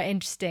thought was quite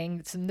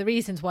interesting, some of the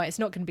reasons why it's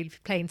not going to be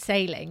plain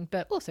sailing,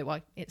 but also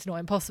why it's not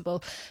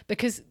impossible,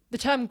 because the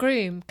term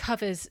groom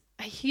covers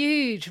a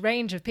huge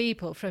range of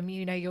people, from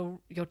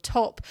your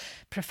top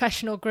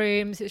professional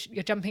grooms,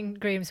 your jumping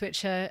grooms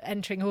which are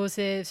entering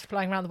horses,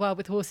 flying around the world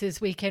with horses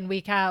week in,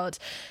 week out,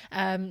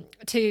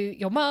 to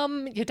your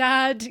mum, your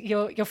dad,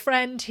 your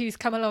friend who's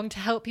come along to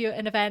help you at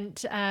an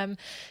event.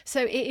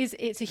 So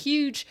it's a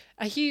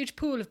huge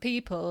pool of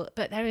people,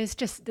 but there's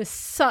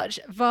such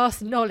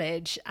vast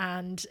knowledge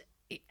and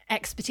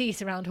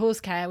expertise around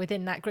horse care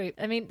within that group.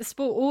 I mean, the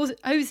sport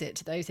owes it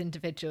to those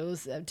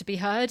individuals to be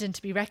heard and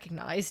to be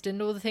recognised, and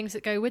all the things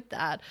that go with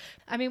that.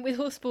 I mean, with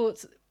horse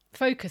sports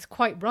focus,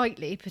 quite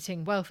rightly,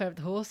 putting welfare of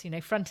the horse,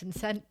 front and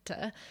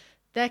centre,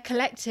 their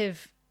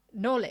collective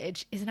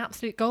knowledge is an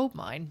absolute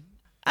goldmine.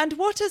 And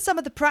what are some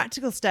of the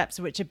practical steps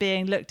which are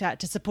being looked at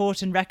to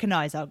support and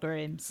recognise our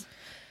grooms?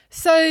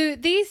 So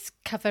these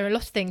cover a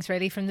lot of things,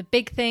 really, from the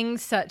big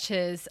things such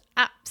as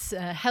apps,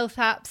 health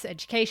apps,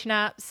 education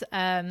apps,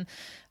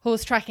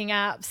 horse tracking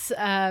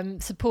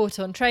apps, support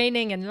on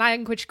training and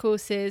language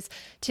courses,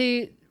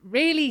 to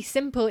really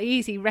simple,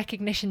 easy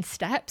recognition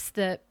steps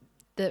that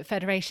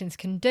federations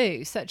can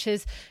do, such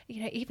as,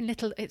 even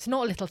little, it's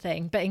not a little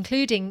thing, but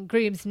including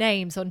grooms'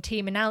 names on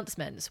team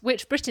announcements,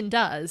 which Britain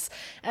does.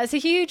 It's a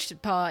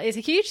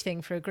huge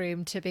thing for a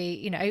groom to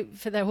be,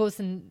 for their horse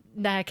and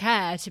their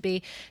care to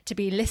be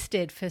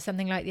listed for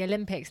something like the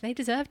Olympics. And they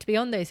deserve to be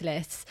on those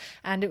lists.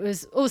 And it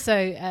was also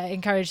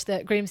encouraged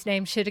that grooms'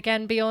 names should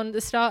again be on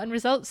the start and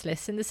results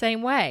lists in the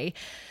same way.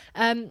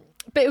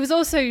 But it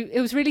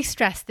was really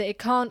stressed that it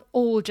can't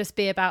all just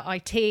be about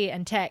IT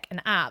and tech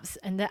and apps,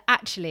 and that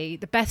actually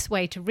the best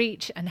way to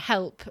reach and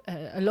help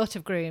a lot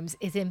of grooms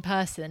is in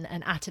person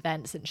and at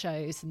events and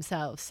shows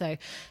themselves. So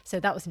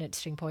that was an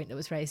interesting point that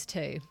was raised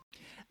too.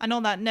 And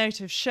on that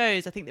note of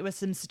shows, I think there were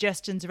some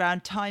suggestions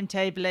around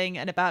timetabling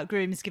and about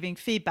grooms giving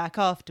feedback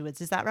afterwards.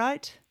 Is that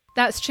right?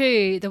 That's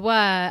true. There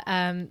were.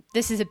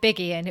 This is a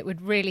biggie, and it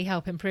would really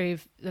help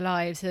improve the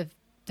lives of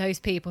those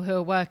people who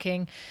are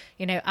working,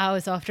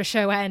 hours after a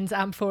show ends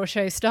and before a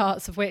show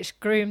starts, of which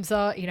grooms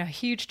are, a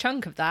huge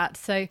chunk of that.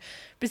 So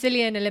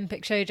Brazilian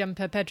Olympic show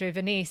jumper Pedro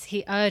Vinícius,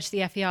 he urged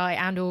the FEI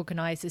and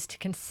organisers to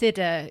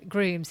consider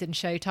grooms in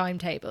show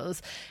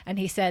timetables. And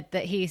he said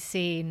that he's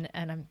seen,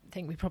 and I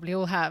think we probably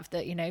all have,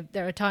 that,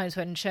 there are times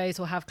when shows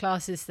will have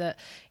classes that,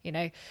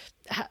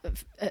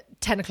 at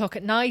 10 o'clock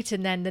at night,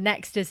 and then the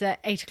next is at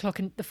 8 o'clock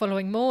in the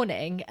following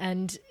morning.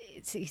 And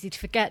it's easy to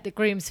forget that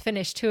grooms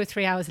finish 2 or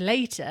 3 hours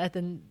later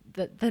than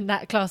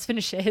that class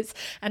finishes,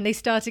 and they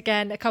start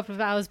again a couple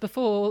of hours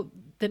before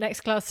the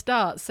next class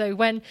starts. So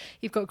when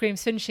you've got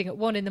grooms finishing at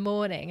 1 a.m.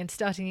 and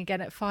starting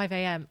again at 5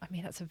 a.m, I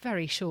mean, that's a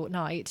very short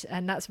night,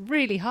 and that's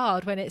really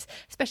hard when it's,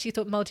 especially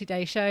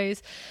multi-day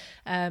shows,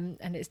 and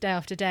it's day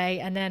after day.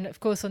 And then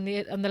of course on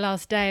the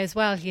last day as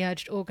well, he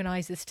urged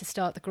organisers to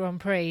start the Grand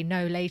Prix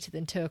no later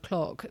than 2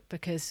 o'clock,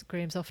 because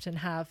grooms often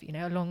have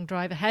a long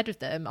drive ahead of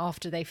them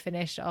after they've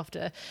finished,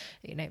 after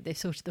they've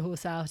sorted the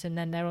horse out, and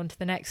then they're on to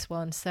the next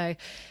one. So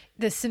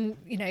there's some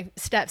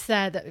steps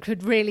there that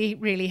could really,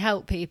 really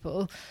help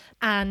people.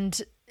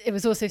 And it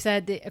was also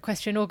said that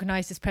Equestrian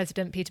Organisers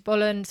President Peter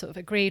Bolland sort of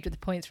agreed with the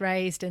points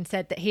raised and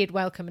said that he'd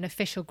welcome an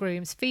official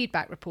grooms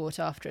feedback report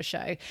after a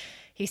show.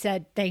 He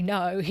said he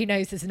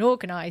knows as an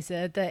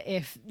organiser that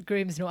if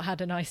grooms not had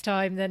a nice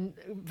time, then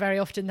very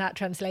often that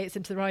translates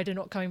into the rider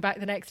not coming back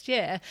the next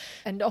year.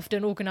 And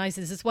often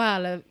organisers as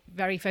well are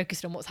very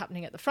focused on what's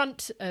happening at the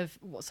front of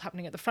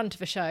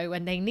a show,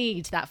 and they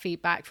need that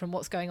feedback from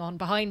what's going on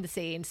behind the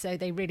scenes. So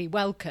they really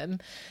welcome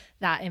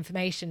that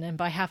information, and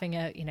by having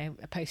a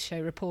post-show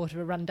report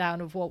or a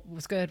rundown of what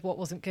was good, what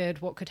wasn't good,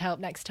 what could help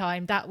next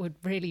time, that would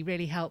really,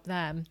 really help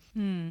them.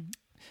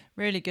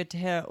 Really good to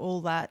hear all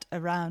that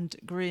around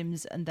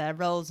grooms and their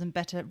roles, and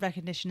better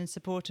recognition and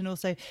support, and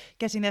also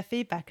getting their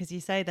feedback. As you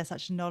say, they're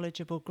such a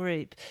knowledgeable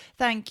group.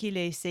 Thank you,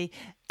 Lucy.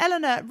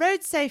 Eleanor,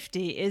 road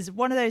safety is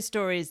one of those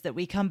stories that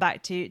we come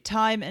back to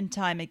time and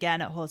time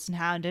again at Horse and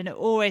Hound, and it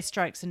always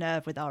strikes a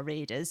nerve with our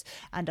readers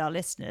and our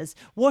listeners.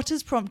 What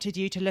has prompted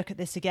you to look at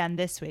this again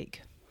this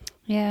week?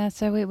 Yeah,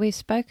 so we've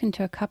spoken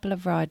to a couple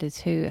of riders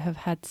who have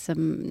had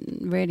some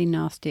really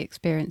nasty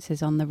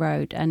experiences on the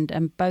road,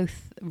 and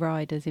both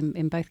riders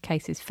in both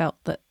cases felt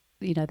that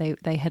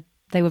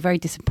they were very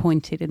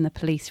disappointed in the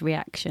police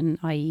reaction,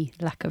 i.e.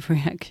 lack of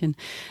reaction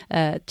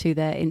to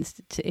their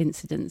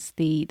incidents.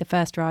 The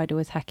first rider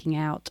was hacking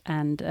out,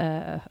 and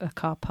a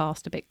car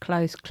passed a bit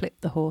close,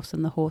 clipped the horse,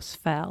 and the horse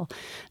fell.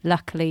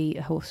 Luckily,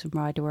 horse and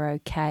rider were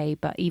okay,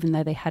 but even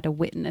though they had a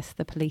witness,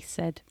 the police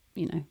said,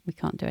 we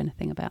can't do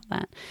anything about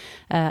that.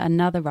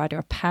 Another rider,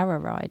 a para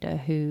rider,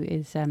 who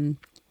is in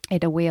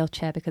a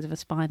wheelchair because of a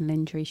spinal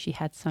injury she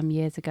had some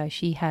years ago.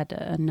 She had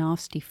a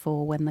nasty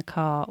fall when the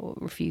car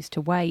refused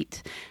to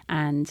wait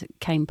and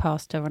came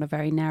past her on a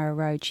very narrow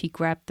road. She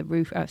grabbed the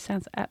roof. Oh, it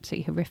sounds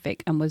absolutely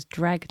horrific, and was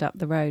dragged up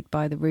the road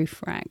by the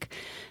roof rack.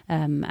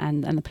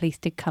 And the police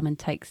did come and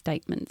take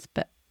statements,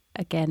 but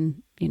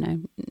again,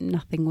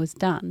 nothing was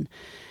done.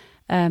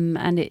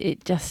 And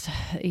it just,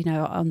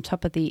 on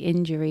top of the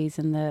injuries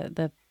and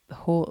the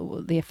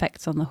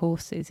effects on the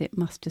horses, it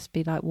must just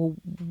be like, well,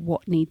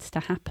 what needs to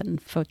happen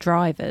for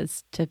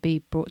drivers to be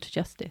brought to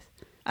justice?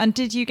 And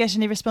did you get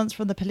any response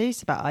from the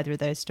police about either of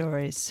those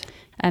stories?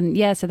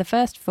 So the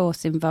first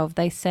force involved,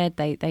 they said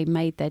they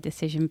made their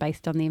decision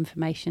based on the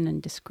information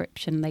and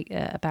description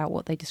about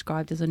what they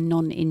described as a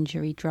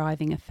non-injury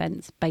driving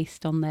offence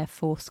based on their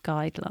force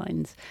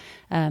guidelines.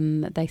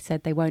 They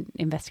said they won't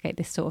investigate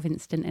this sort of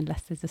incident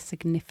unless there's a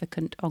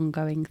significant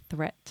ongoing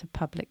threat to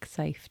public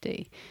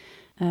safety.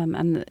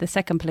 And the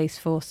second police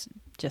force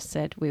just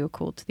said, we were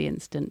called to the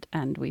incident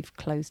and we've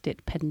closed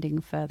it pending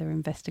further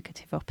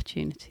investigative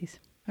opportunities.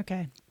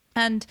 Okay.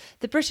 And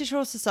the British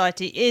Horse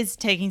Society is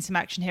taking some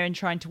action here and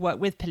trying to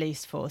work with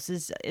police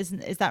forces. Is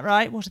that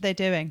right? What are they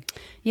doing?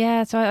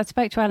 Yeah, so I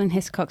spoke to Alan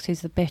Hiscox, who's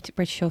the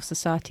British Horse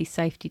Society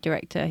safety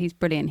director. He's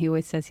brilliant. He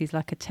always says he's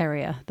like a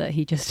terrier, that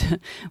he just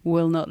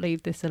will not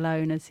leave this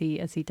alone, as he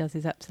does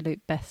his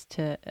absolute best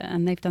to.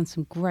 And they've done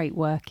some great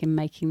work in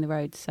making the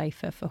roads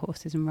safer for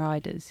horses and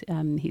riders.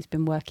 He's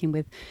been working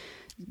with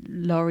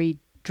lorry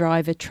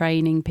driver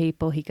training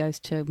people. He goes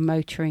to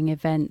motoring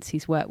events.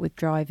 He's worked with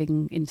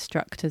driving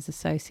instructors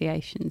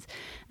associations,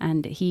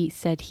 and he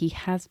said he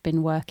has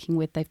been working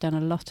with, they've done a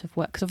lot of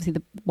work, because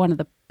obviously one of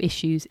the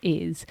issues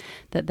is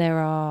that there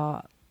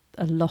are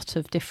a lot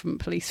of different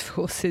police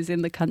forces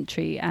in the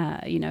country,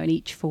 and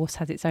each force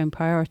has its own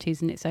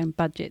priorities and its own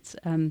budgets.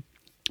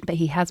 But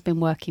he has been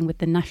working with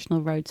the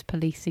National Roads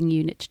Policing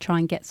Unit to try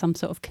and get some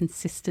sort of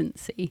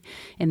consistency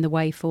in the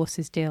way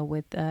forces deal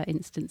with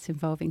incidents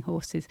involving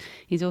horses.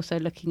 He's also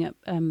looking at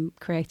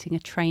creating a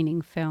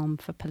training film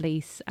for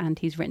police, and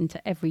he's written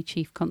to every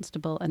chief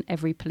constable and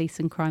every police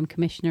and crime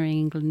commissioner in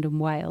England and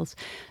Wales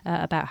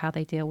about how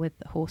they deal with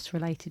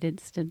horse-related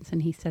incidents,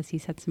 and he says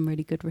he's had some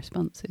really good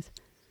responses.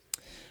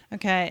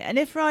 Okay, and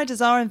if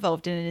riders are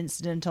involved in an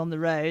incident on the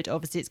road,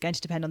 obviously it's going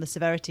to depend on the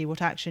severity, what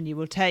action you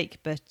will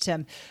take, but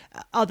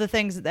other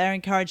things that they're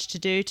encouraged to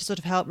do to sort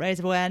of help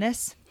raise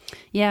awareness?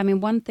 Yeah, I mean,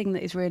 one thing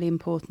that is really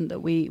important that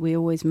we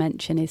always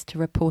mention is to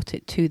report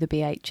it to the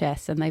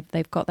BHS, and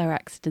they've got their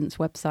accidents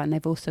website, and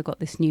they've also got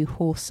this new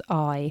Horse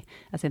I,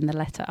 as in the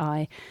letter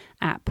I,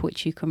 app,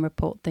 which you can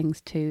report things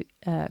to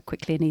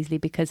quickly and easily,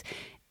 because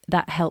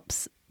that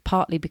helps.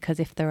 Partly because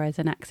if there is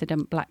an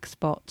accident black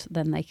spot,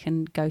 then they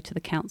can go to the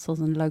councils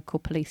and local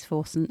police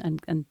force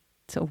and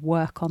sort of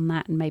work on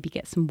that and maybe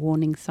get some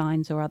warning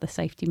signs or other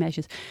safety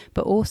measures.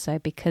 But also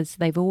because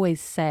they've always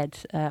said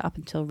up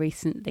until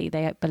recently,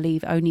 they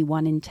believe only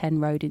 1 in 10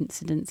 road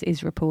incidents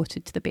is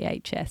reported to the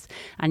BHS.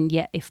 And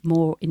yet if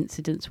more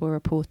incidents were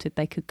reported,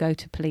 they could go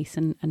to police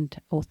and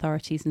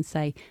authorities and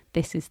say,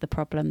 this is the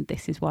problem,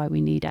 this is why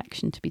we need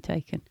action to be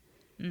taken.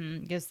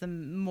 Gives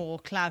them more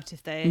clout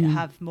if they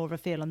have more of a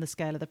feel on the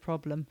scale of the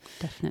problem.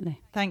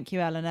 Definitely. Thank you,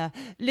 Eleanor.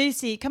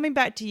 Lucy, coming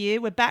back to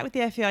you, we're back with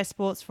the FEI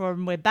Sports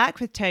Forum. We're back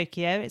with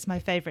Tokyo. It's my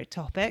favourite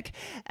topic.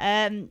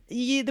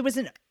 There was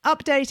an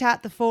update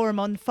at the forum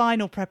on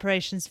final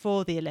preparations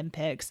for the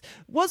Olympics.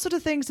 What sort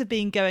of things have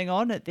been going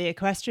on at the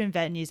equestrian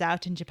venues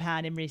out in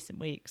Japan in recent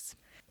weeks?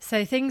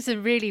 So things are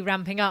really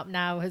ramping up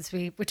now, as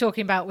we were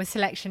talking about with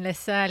selection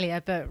lists earlier,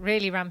 but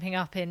really ramping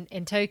up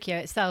in Tokyo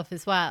itself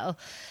as well.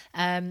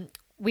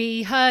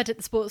 We heard at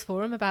the Sports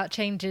Forum about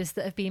changes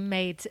that have been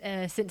made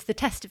since the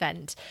test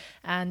event,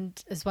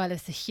 and as well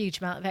as the huge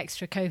amount of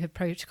extra COVID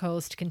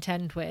protocols to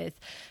contend with.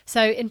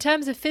 So in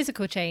terms of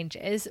physical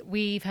changes,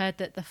 we've heard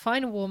that the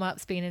final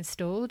warm-up's been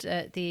installed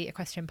at the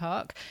equestrian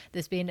park.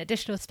 There's been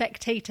additional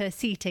spectator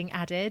seating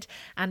added,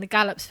 and the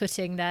gallops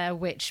footing there,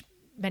 which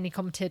many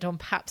commented on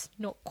perhaps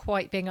not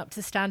quite being up to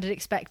the standard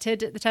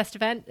expected at the test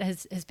event,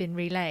 has been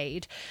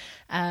relayed.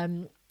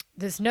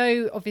 There's going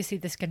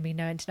to be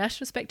no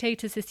international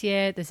spectators this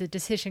year. There's a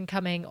decision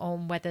coming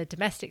on whether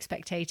domestic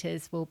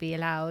spectators will be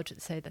allowed.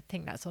 So I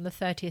think that's on the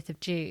 30th of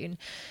June.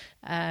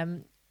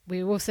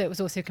 It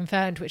was also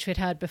confirmed, which we'd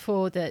heard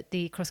before, that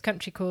the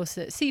cross-country course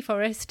at Sea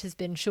Forest has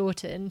been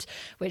shortened,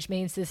 which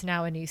means there's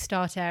now a new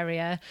start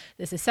area.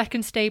 There's a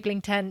second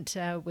stabling tent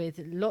with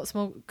lots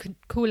more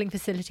cooling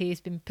facilities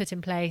been put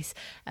in place,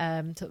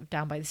 sort of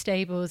down by the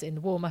stables, in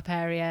the warm-up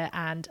area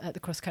and at the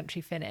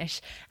cross-country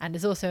finish. And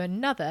there's also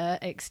another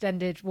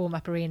extended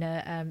warm-up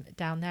arena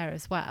down there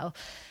as well.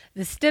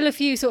 There's still a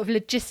few sort of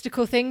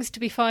logistical things to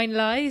be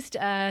finalised,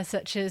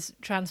 such as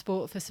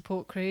transport for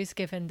support crews,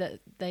 given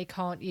that they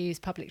can't use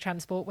public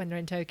transport when they're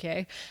in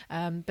Tokyo.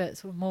 But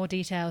sort of more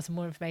details and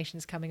more information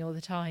is coming all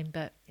the time.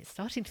 But it's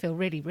starting to feel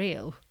really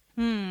real.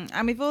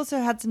 And we've also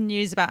had some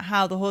news about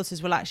how the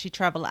horses will actually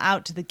travel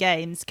out to the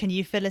games. Can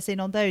you fill us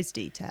in on those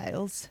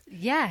details?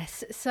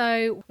 Yes.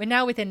 So we're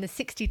now within the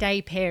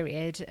 60-day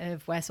period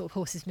of where sort of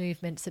horses'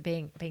 movements are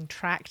being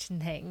tracked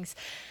and things.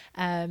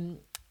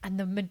 And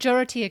the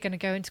majority are going to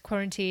go into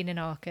quarantine in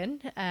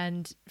Aachen.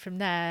 And from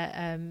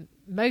there,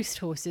 most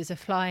horses are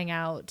flying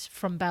out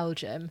from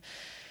Belgium.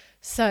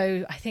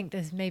 So I think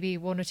there's maybe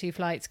 1 or 2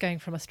 flights going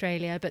from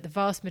Australia, but the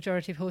vast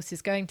majority of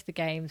horses going to the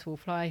games will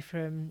fly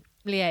from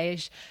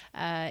Liège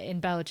in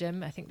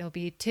Belgium. I think there'll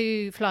be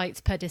 2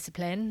 flights per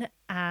discipline.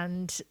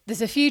 And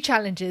there's a few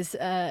challenges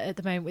at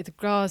the moment with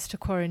regards to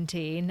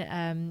quarantine.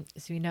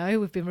 As we know,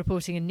 we've been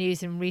reporting in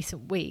news in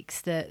recent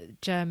weeks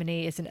that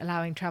Germany isn't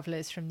allowing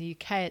travellers from the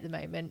UK at the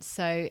moment.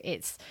 So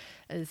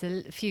there's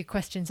a few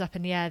questions up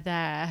in the air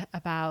there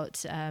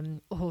about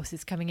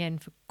horses coming in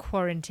for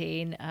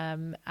quarantine.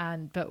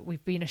 But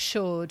we've been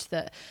assured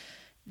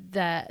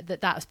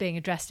that's being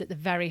addressed at the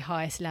very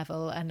highest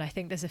level, and I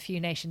think there's a few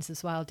nations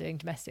as well doing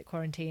domestic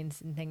quarantines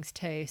and things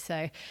too.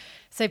 So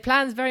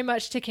plans very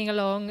much ticking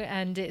along,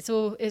 and it's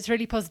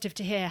really positive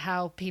to hear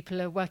how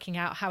people are working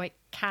out how it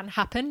can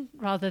happen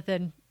rather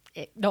than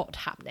it not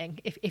happening,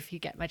 if you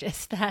get my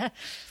gist there.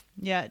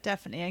 Yeah,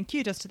 definitely. And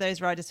kudos to those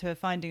riders who are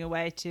finding a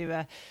way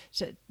to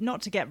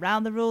not to get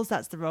round the rules,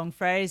 that's the wrong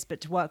phrase,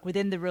 but to work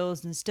within the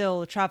rules and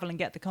still travel and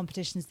get the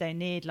competitions they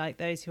need, like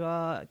those who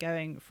are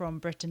going from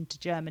Britain to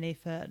Germany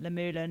for Le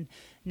Moulin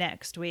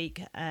next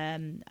week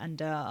and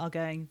are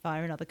going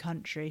via another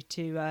country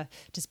to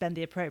spend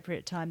the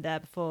appropriate time there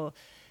before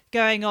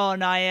going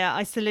on.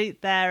 I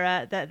salute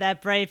their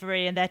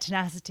bravery and their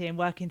tenacity in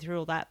working through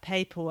all that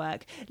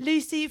paperwork.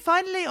 Lucy,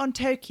 finally on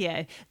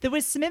Tokyo, there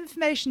was some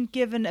information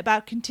given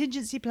about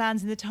contingency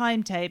plans in the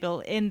timetable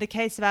in the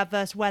case of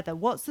adverse weather.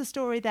 What's the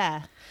story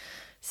there?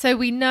 So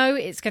we know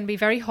it's going to be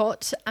very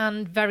hot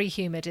and very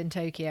humid in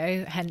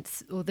Tokyo,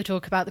 hence all the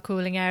talk about the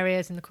cooling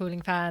areas and the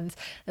cooling fans.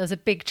 There was a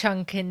big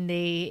chunk in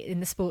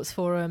the sports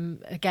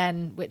forum,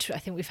 again, which I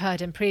think we've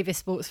heard in previous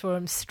sports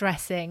forums,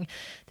 stressing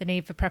the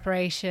need for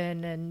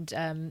preparation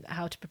and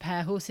how to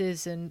prepare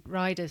horses and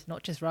riders,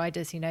 not just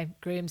riders,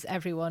 grooms,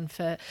 everyone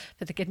for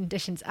the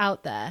conditions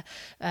out there.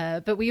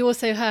 But we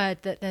also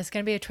heard that there's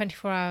going to be a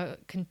 24-hour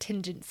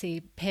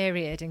contingency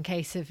period in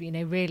case of,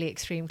 really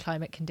extreme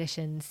climate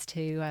conditions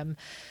to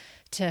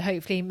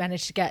hopefully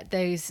manage to get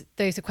those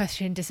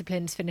equestrian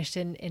disciplines finished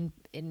in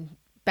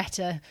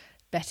better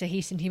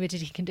heat and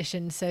humidity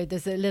conditions. So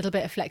there's a little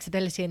bit of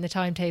flexibility in the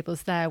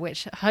timetables there,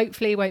 which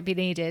hopefully won't be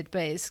needed,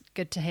 but it's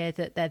good to hear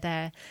that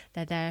they're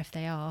there if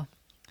they are.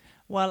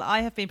 Well,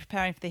 I have been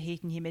preparing for the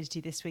heat and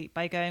humidity this week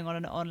by going on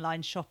an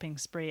online shopping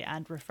spree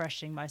and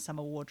refreshing my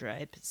summer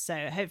wardrobe.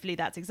 So hopefully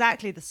that's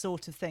exactly the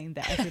sort of thing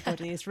that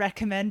everybody is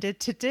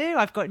recommended to do.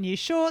 I've got new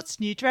shorts,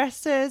 new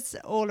dresses,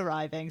 all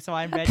arriving. So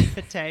I'm ready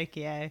for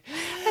Tokyo.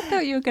 I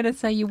thought you were going to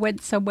say you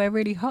went somewhere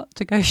really hot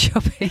to go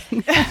shopping.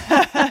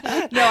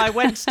 No, I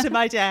went to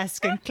my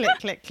desk and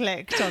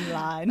clicked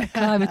online.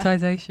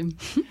 Acclimatisation.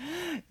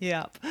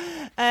 Yep.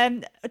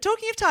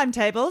 Talking of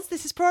timetables,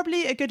 this is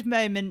probably a good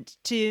moment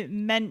to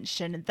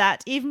mention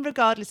that even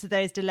regardless of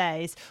those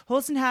delays,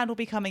 Horse and Hound will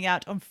be coming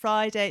out on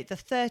Friday the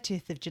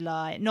 30th of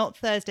July, not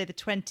Thursday the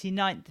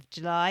 29th of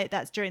July.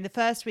 That's during the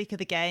first week of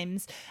the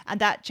games,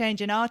 and that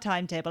change in our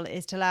timetable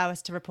is to allow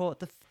us to report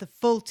the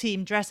full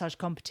team dressage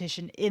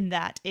competition in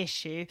that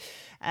issue.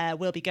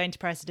 We'll be going to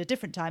press at a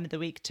different time of the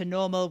week to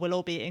normal. We'll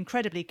all be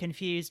incredibly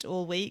confused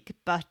all week,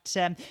 but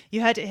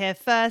you heard it here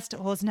first.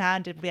 Horse and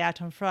Hound will be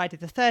out on Friday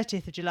the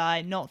 30th of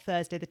July, not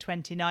Thursday the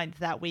 29th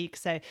that week.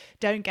 So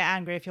don't get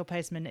angry if your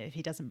postman, if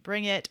he doesn't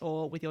bring it,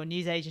 or with your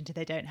newsagent if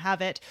they don't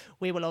have it.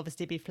 We will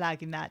obviously be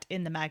flagging that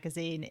in the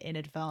magazine in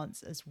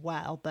advance as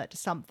well, but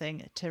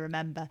something to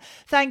remember.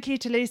 Thank you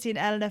to Lucy and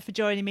Eleanor for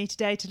joining me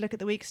today to look at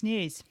the week's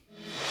news.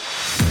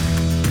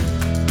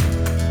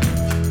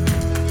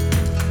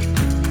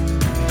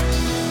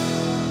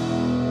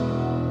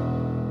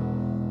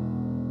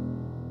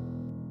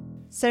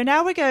 So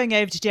now we're going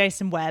over to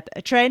Jason Webb,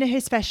 a trainer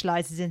who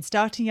specialises in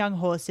starting young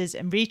horses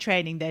and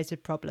retraining those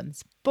with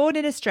problems. Born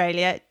in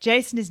Australia,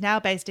 Jason is now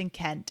based in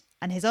Kent,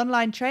 and his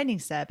online training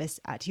service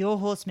at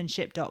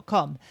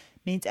yourhorsemanship.com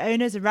means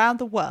owners around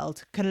the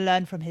world can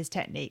learn from his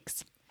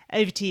techniques.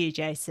 Over to you,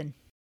 Jason.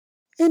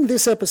 In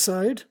this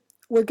episode,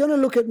 we're going to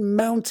look at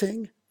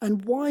mounting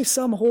and why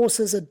some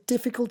horses are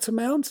difficult to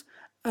mount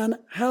and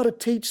how to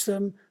teach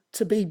them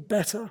to be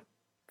better.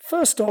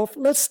 First off,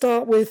 let's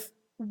start with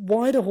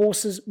why do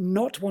horses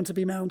not want to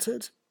be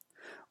mounted?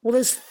 Well,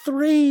 there's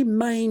three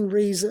main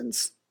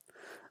reasons.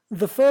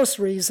 The first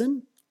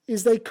reason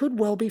is they could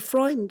well be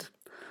frightened.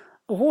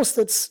 A horse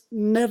that's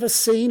never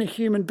seen a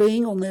human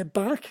being on their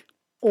back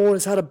or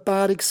has had a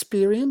bad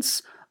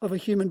experience of a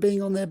human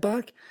being on their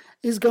back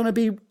is going to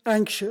be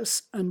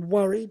anxious and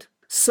worried.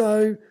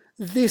 So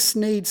this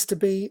needs to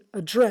be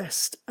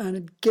addressed,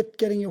 and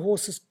getting your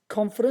horse's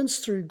confidence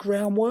through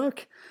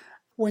groundwork.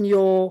 When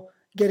you're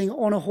getting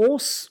on a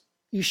horse,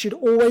 you should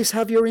always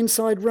have your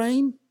inside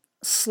rein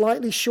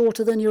slightly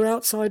shorter than your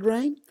outside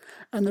rein.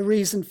 And the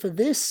reason for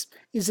this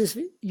is if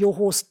your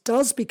horse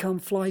does become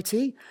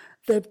flighty,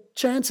 the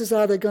chances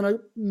are they're going to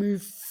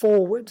move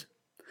forward.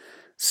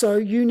 So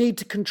you need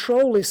to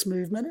control this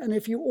movement. And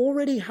if you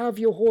already have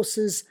your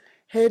horse's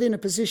head in a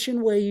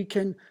position where you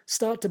can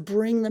start to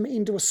bring them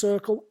into a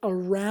circle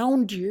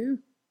around you,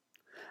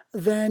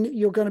 then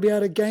you're going to be able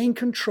to gain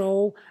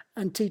control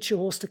and teach your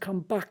horse to come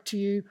back to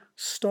you,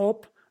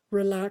 stop,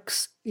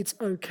 relax, it's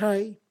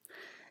okay.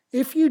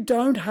 If you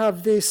don't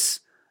have this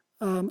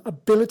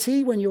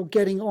ability when you're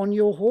getting on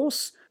your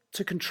horse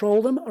to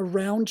control them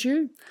around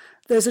you,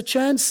 there's a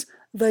chance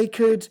they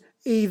could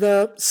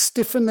either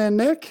stiffen their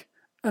neck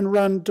and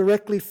run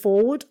directly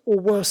forward, or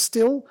worse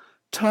still,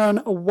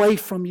 turn away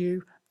from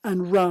you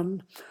and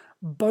run,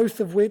 both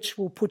of which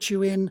will put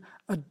you in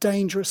a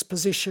dangerous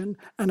position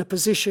and a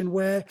position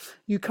where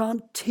you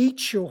can't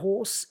teach your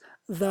horse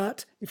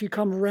that if you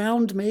come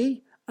round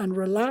me and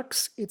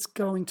relax, it's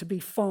going to be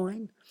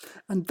fine.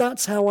 And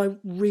that's how I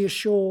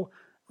reassure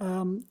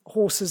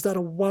horses that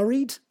are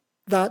worried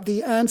that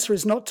the answer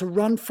is not to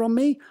run from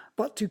me,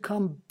 but to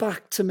come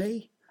back to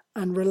me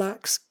and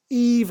relax,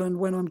 even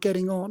when I'm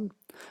getting on.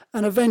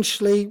 And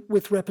eventually,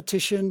 with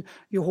repetition,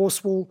 your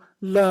horse will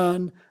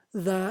learn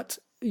that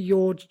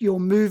your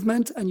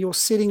movement and your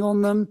sitting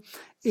on them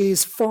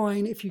is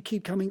fine if you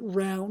keep coming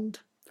round.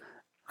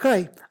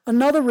 Okay,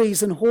 another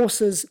reason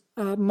horses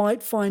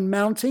might find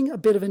mounting a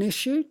bit of an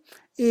issue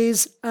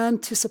is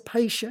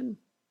anticipation.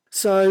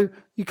 So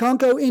you can't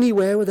go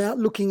anywhere without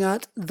looking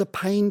at the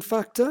pain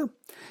factor.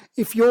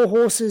 If your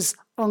horse is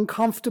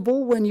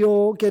uncomfortable when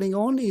you're getting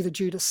on, either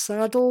due to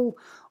saddle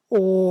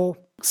or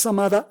some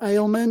other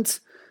ailment,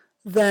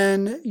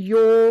 then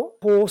your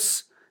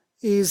horse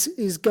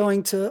is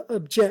going to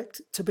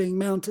object to being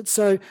mounted.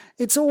 So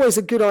it's always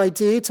a good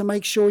idea to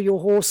make sure your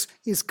horse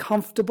is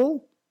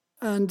comfortable.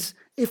 And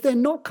if they're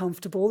not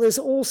comfortable, there's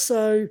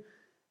also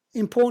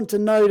important to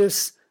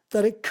notice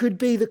that it could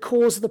be the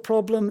cause of the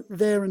problem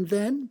there and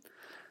then.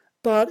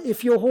 But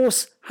if your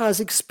horse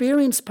has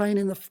experienced pain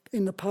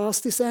in the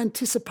past, this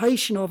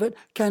anticipation of it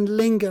can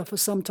linger for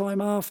some time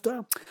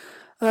after.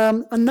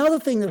 Another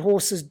thing that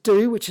horses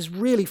do, which is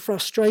really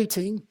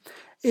frustrating,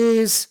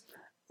 is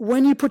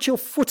when you put your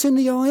foot in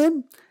the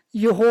iron,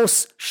 your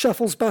horse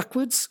shuffles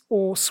backwards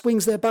or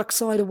swings their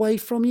backside away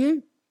from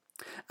you.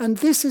 And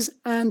this is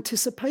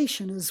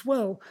anticipation as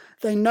well.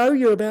 They know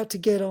you're about to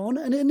get on,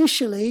 and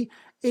initially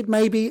it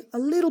may be a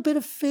little bit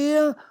of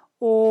fear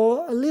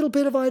or a little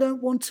bit of I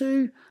don't want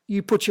to.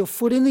 You put your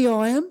foot in the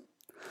iron,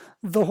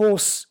 the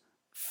horse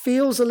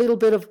feels a little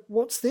bit of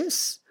what's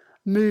this,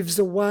 moves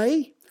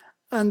away,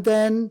 and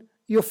then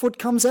your foot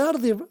comes out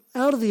of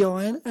the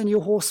iron and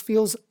your horse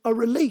feels a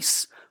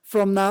release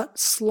from that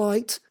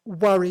slight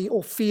worry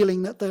or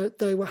feeling that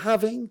they were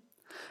having.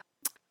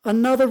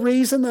 Another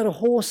reason that a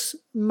horse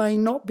may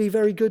not be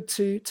very good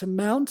to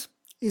mount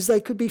is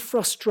they could be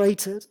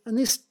frustrated, and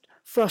this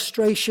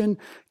frustration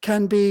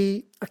can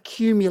be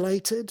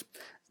accumulated.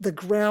 The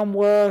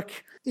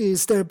groundwork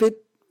is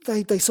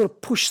they sort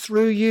of push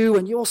through you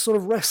and you're sort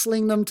of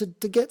wrestling them to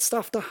get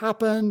stuff to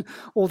happen,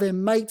 or their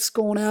mate's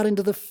gone out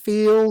into the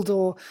field,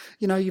 or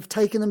you've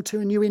taken them to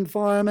a new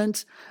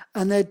environment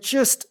and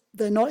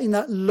they're not in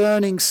that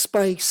learning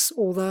space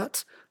or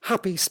that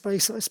happy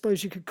space, I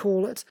suppose you could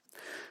call it.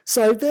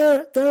 So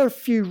there are a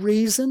few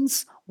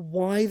reasons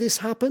why this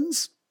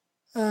happens.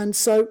 And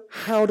so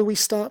how do we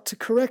start to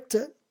correct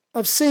it?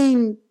 I've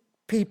seen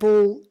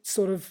people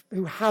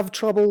who have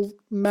trouble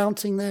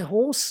mounting their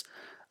horse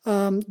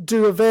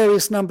do a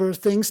various number of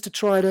things to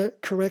try to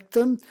correct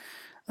them.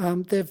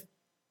 They've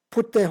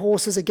put their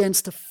horses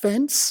against a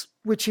fence,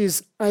 which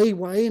is a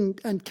way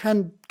and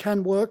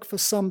can work for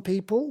some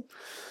people.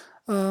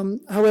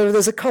 However,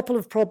 there's a couple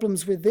of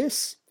problems with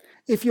this.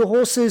 If your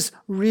horse is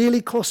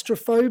really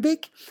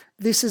claustrophobic,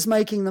 this is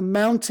making the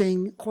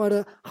mounting quite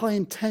a high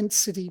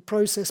intensity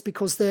process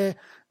because they're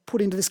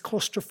put into this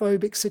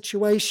claustrophobic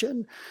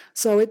situation.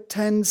 So it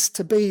tends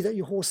to be that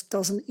your horse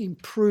doesn't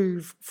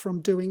improve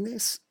from doing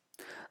this.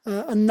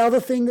 Another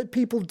thing that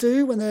people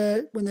do when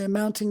they're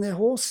mounting their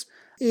horse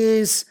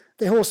is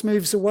their horse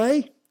moves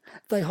away.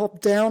 They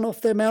hop down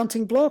off their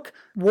mounting block,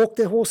 walk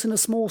their horse in a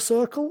small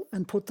circle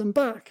and put them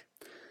back.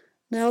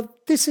 Now,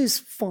 this is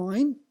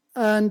fine.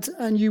 And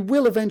you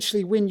will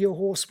eventually win your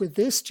horse with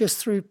this just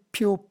through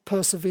pure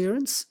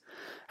perseverance.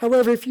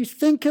 However, if you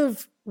think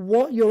of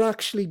what you're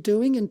actually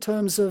doing in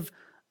terms of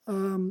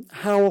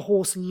how a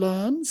horse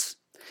learns,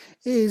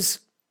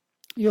 is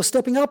you're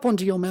stepping up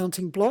onto your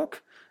mounting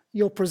block,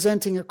 you're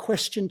presenting a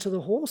question to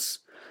the horse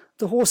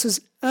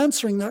is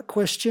answering that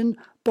question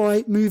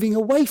by moving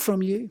away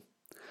from you.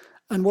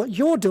 And what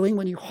you're doing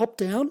when you hop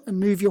down and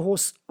move your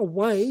horse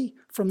away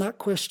from that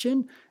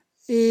question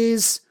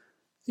is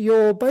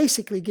you're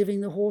basically giving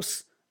the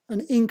horse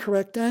an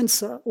incorrect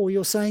answer, or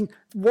you're saying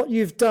what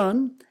you've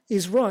done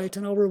is right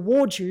and I'll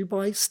reward you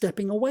by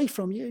stepping away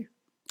from you.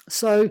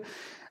 So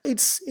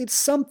it's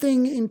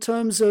something in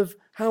terms of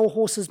how a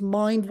horse's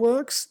mind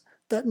works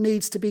that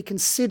needs to be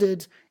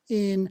considered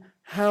in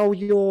how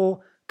you're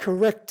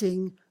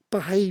correcting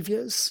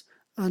behaviors,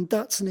 and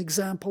that's an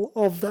example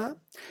of that.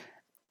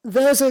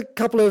 There's a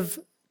couple of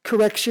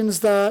corrections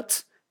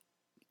that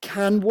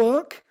can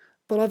work,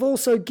 but I've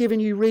also given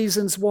you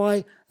reasons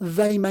why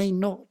they may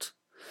not.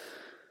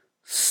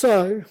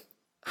 So,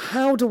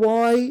 how do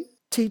I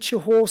teach a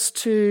horse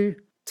to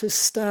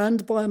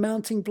stand by a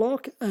mounting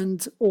block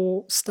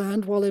or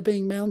stand while they're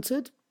being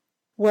mounted?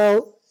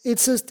 Well,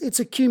 it's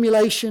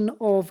accumulation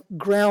of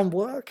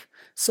groundwork.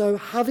 So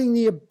having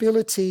the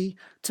ability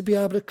to be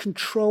able to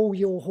control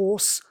your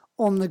horse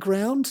on the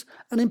ground,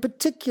 and in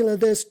particular,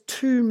 there's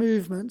two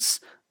movements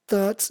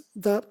that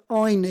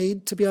I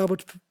need to be able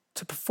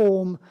to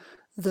perform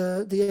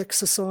the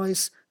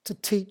exercise to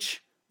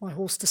teach my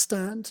horse to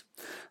stand.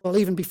 Well,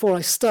 even before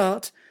I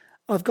start,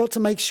 I've got to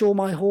make sure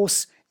my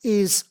horse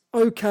is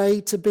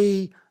okay to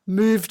be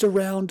moved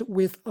around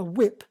with a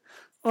whip.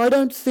 I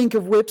don't think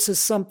of whips as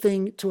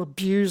something to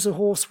abuse a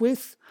horse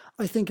with.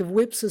 I think of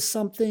whips as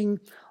something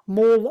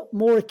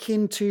more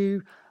akin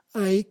to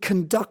a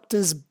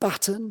conductor's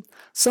baton,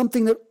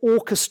 something that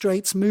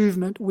orchestrates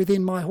movement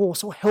within my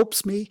horse or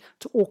helps me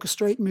to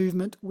orchestrate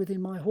movement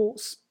within my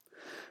horse.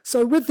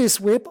 So with this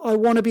whip, I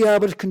want to be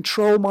able to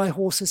control my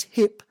horse's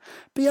hip,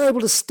 be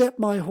able to step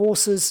my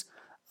horse's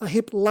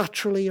hip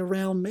laterally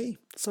around me,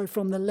 so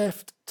from the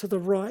left to the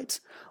right,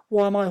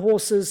 while my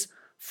horse's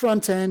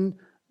front end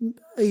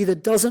either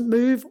doesn't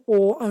move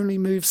or only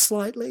moves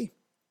slightly.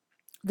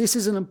 This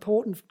is an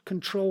important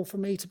control for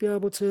me to be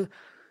able to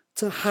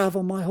have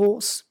on my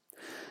horse.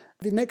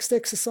 The next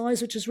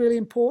exercise, which is really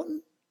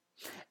important,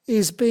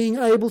 is being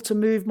able to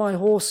move my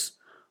horse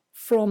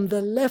from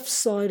the left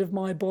side of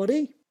my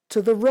body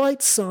to the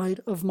right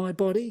side of my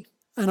body.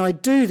 And I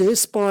do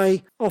this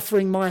by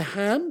offering my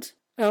hand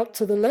out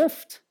to the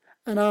left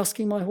and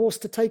asking my horse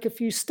to take a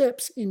few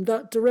steps in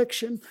that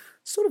direction,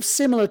 sort of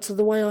similar to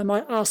the way I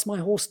might ask my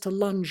horse to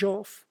lunge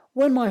off.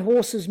 When my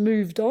horse has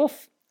moved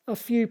off a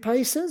few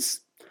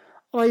paces,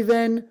 I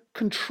then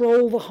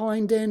control the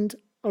hind end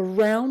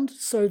around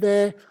so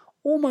they're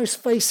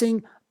almost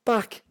facing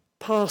back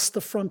past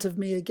the front of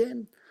me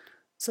again.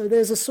 So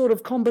there's a sort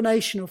of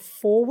combination of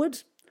forward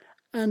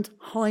and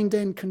hind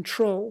end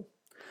control.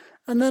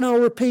 And then I'll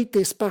repeat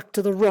this back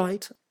to the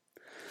right.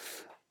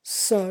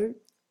 So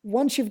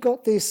once you've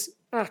got this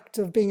act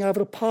of being able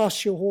to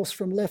pass your horse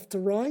from left to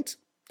right,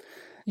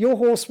 your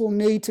horse will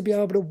need to be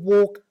able to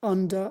walk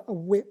under a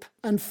whip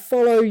and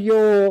follow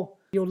your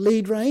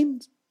lead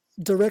rein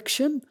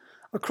direction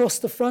across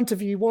the front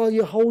of you while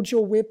you hold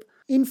your whip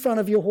in front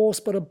of your horse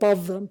but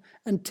above them,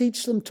 and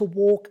teach them to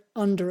walk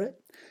under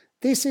it.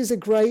 This is a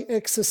great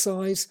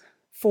exercise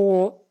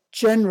for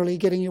generally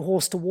getting your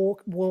horse to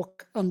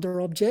walk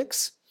under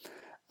objects,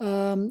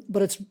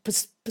 but it's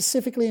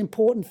specifically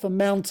important for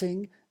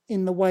mounting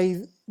in the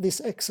way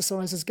this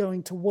exercise is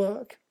going to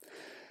work.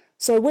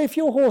 So if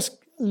your horse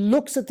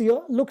looks at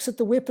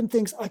the whip and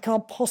thinks, I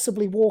can't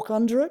possibly walk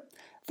under it,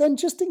 then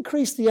just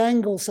increase the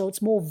angle so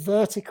it's more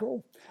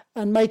vertical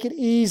and make it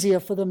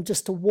easier for them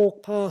just to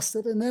walk past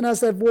it. And then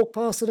as they've walked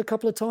past it a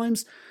couple of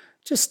times,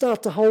 just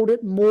start to hold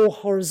it more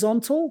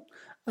horizontal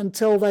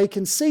until they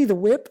can see the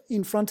whip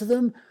in front of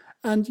them,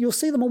 and you'll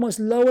see them almost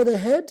lower their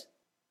head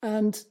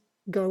and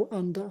go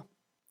under.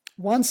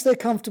 Once they're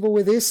comfortable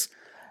with this,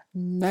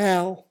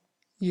 now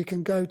you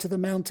can go to the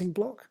mounting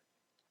block.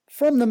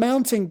 From the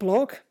mounting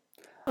block,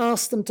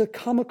 ask them to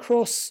come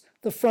across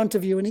the front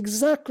of you in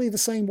exactly the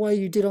same way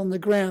you did on the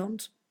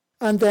ground,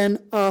 and then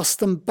ask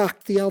them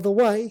back the other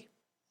way.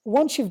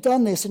 Once you've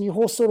done this and your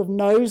horse sort of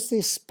knows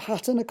this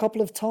pattern a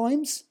couple of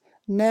times,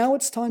 now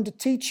it's time to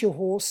teach your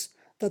horse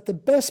that the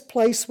best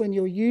place when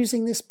you're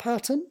using this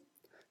pattern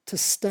to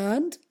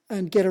stand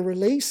and get a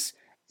release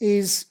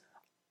is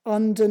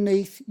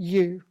underneath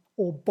you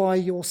or by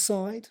your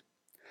side.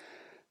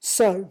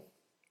 So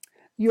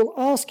you'll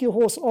ask your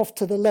horse off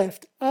to the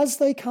left. As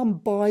they come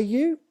by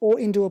you or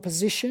into a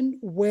position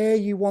where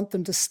you want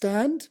them to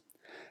stand,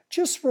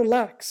 just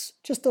relax,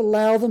 just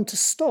allow them to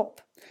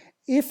stop.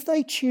 If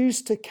they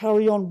choose to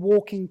carry on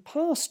walking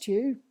past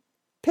you,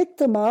 pick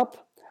them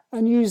up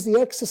and use the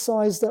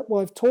exercise that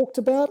I've talked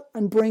about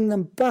and bring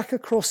them back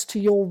across to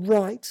your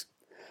right,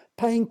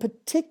 paying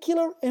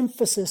particular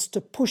emphasis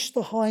to push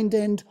the hind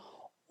end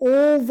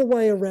all the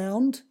way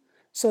around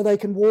so they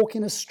can walk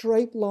in a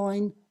straight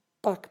line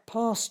back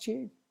past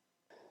you.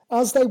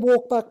 As they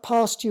walk back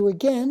past you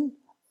again,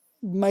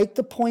 make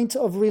the point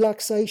of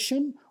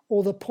relaxation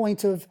or the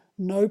point of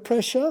no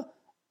pressure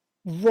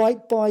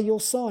right by your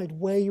side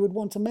where you would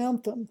want to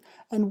mount them.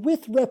 And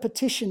with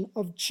repetition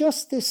of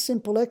just this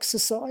simple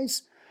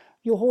exercise,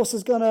 your horse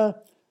is going to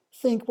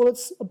think, well,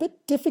 it's a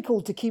bit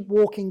difficult to keep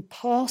walking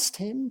past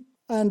him,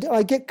 and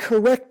I get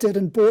corrected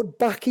and brought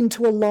back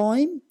into a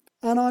line,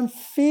 and I'm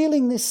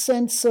feeling this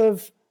sense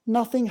of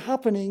nothing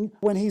happening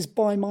when he's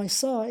by my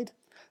side.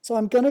 So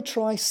I'm going to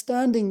try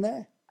standing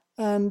there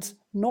and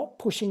not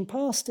pushing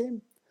past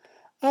him.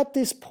 At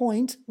this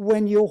point,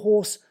 when your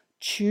horse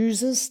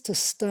chooses to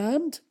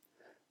stand,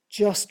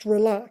 just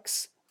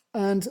relax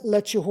and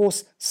let your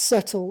horse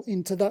settle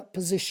into that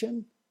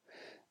position.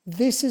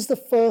 This is the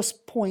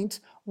first point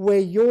where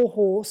your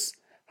horse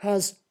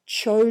has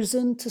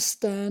chosen to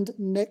stand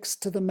next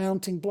to the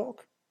mounting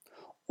block.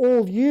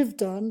 All you've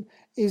done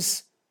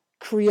is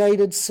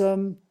created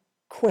some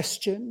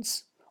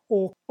questions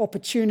or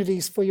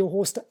opportunities for your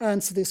horse to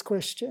answer this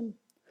question.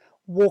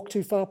 Walk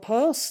too far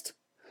past,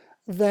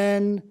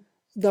 then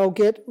they'll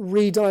get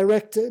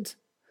redirected.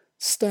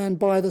 Stand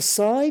by the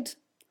side,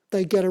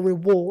 they get a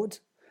reward,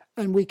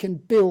 and we can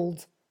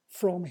build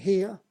from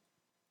here.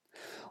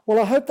 Well,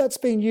 I hope that's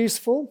been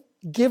useful.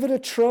 Give it a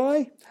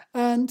try,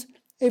 and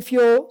if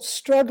you're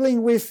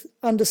struggling with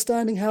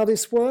understanding how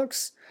this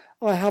works,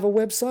 I have a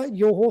website,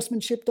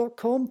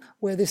 yourhorsemanship.com,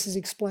 where this is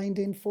explained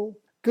in full.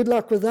 Good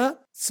luck with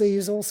that. See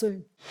you all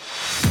soon.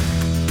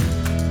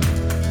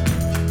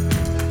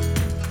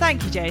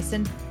 Thank you,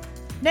 Jason.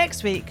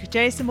 Next week,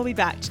 Jason will be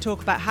back to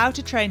talk about how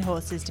to train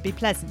horses to be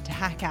pleasant to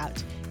hack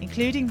out,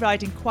 including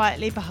riding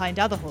quietly behind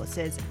other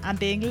horses and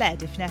being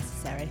led if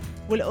necessary.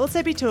 We'll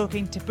also be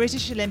talking to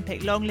British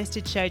Olympic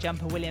long-listed show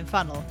jumper William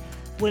Funnell.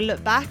 We'll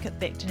look back at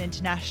Bicton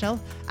International,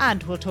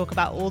 and we'll talk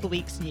about all the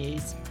week's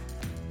news.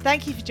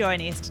 Thank you for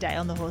joining us today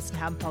on the Horse and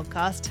Hound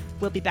Podcast.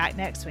 We'll be back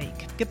next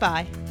week.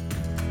 Goodbye.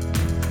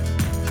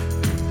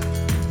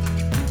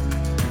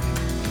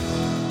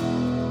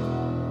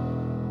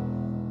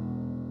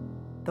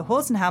 The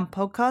Horse and Hound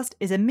Podcast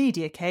is a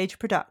Media Cage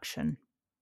production.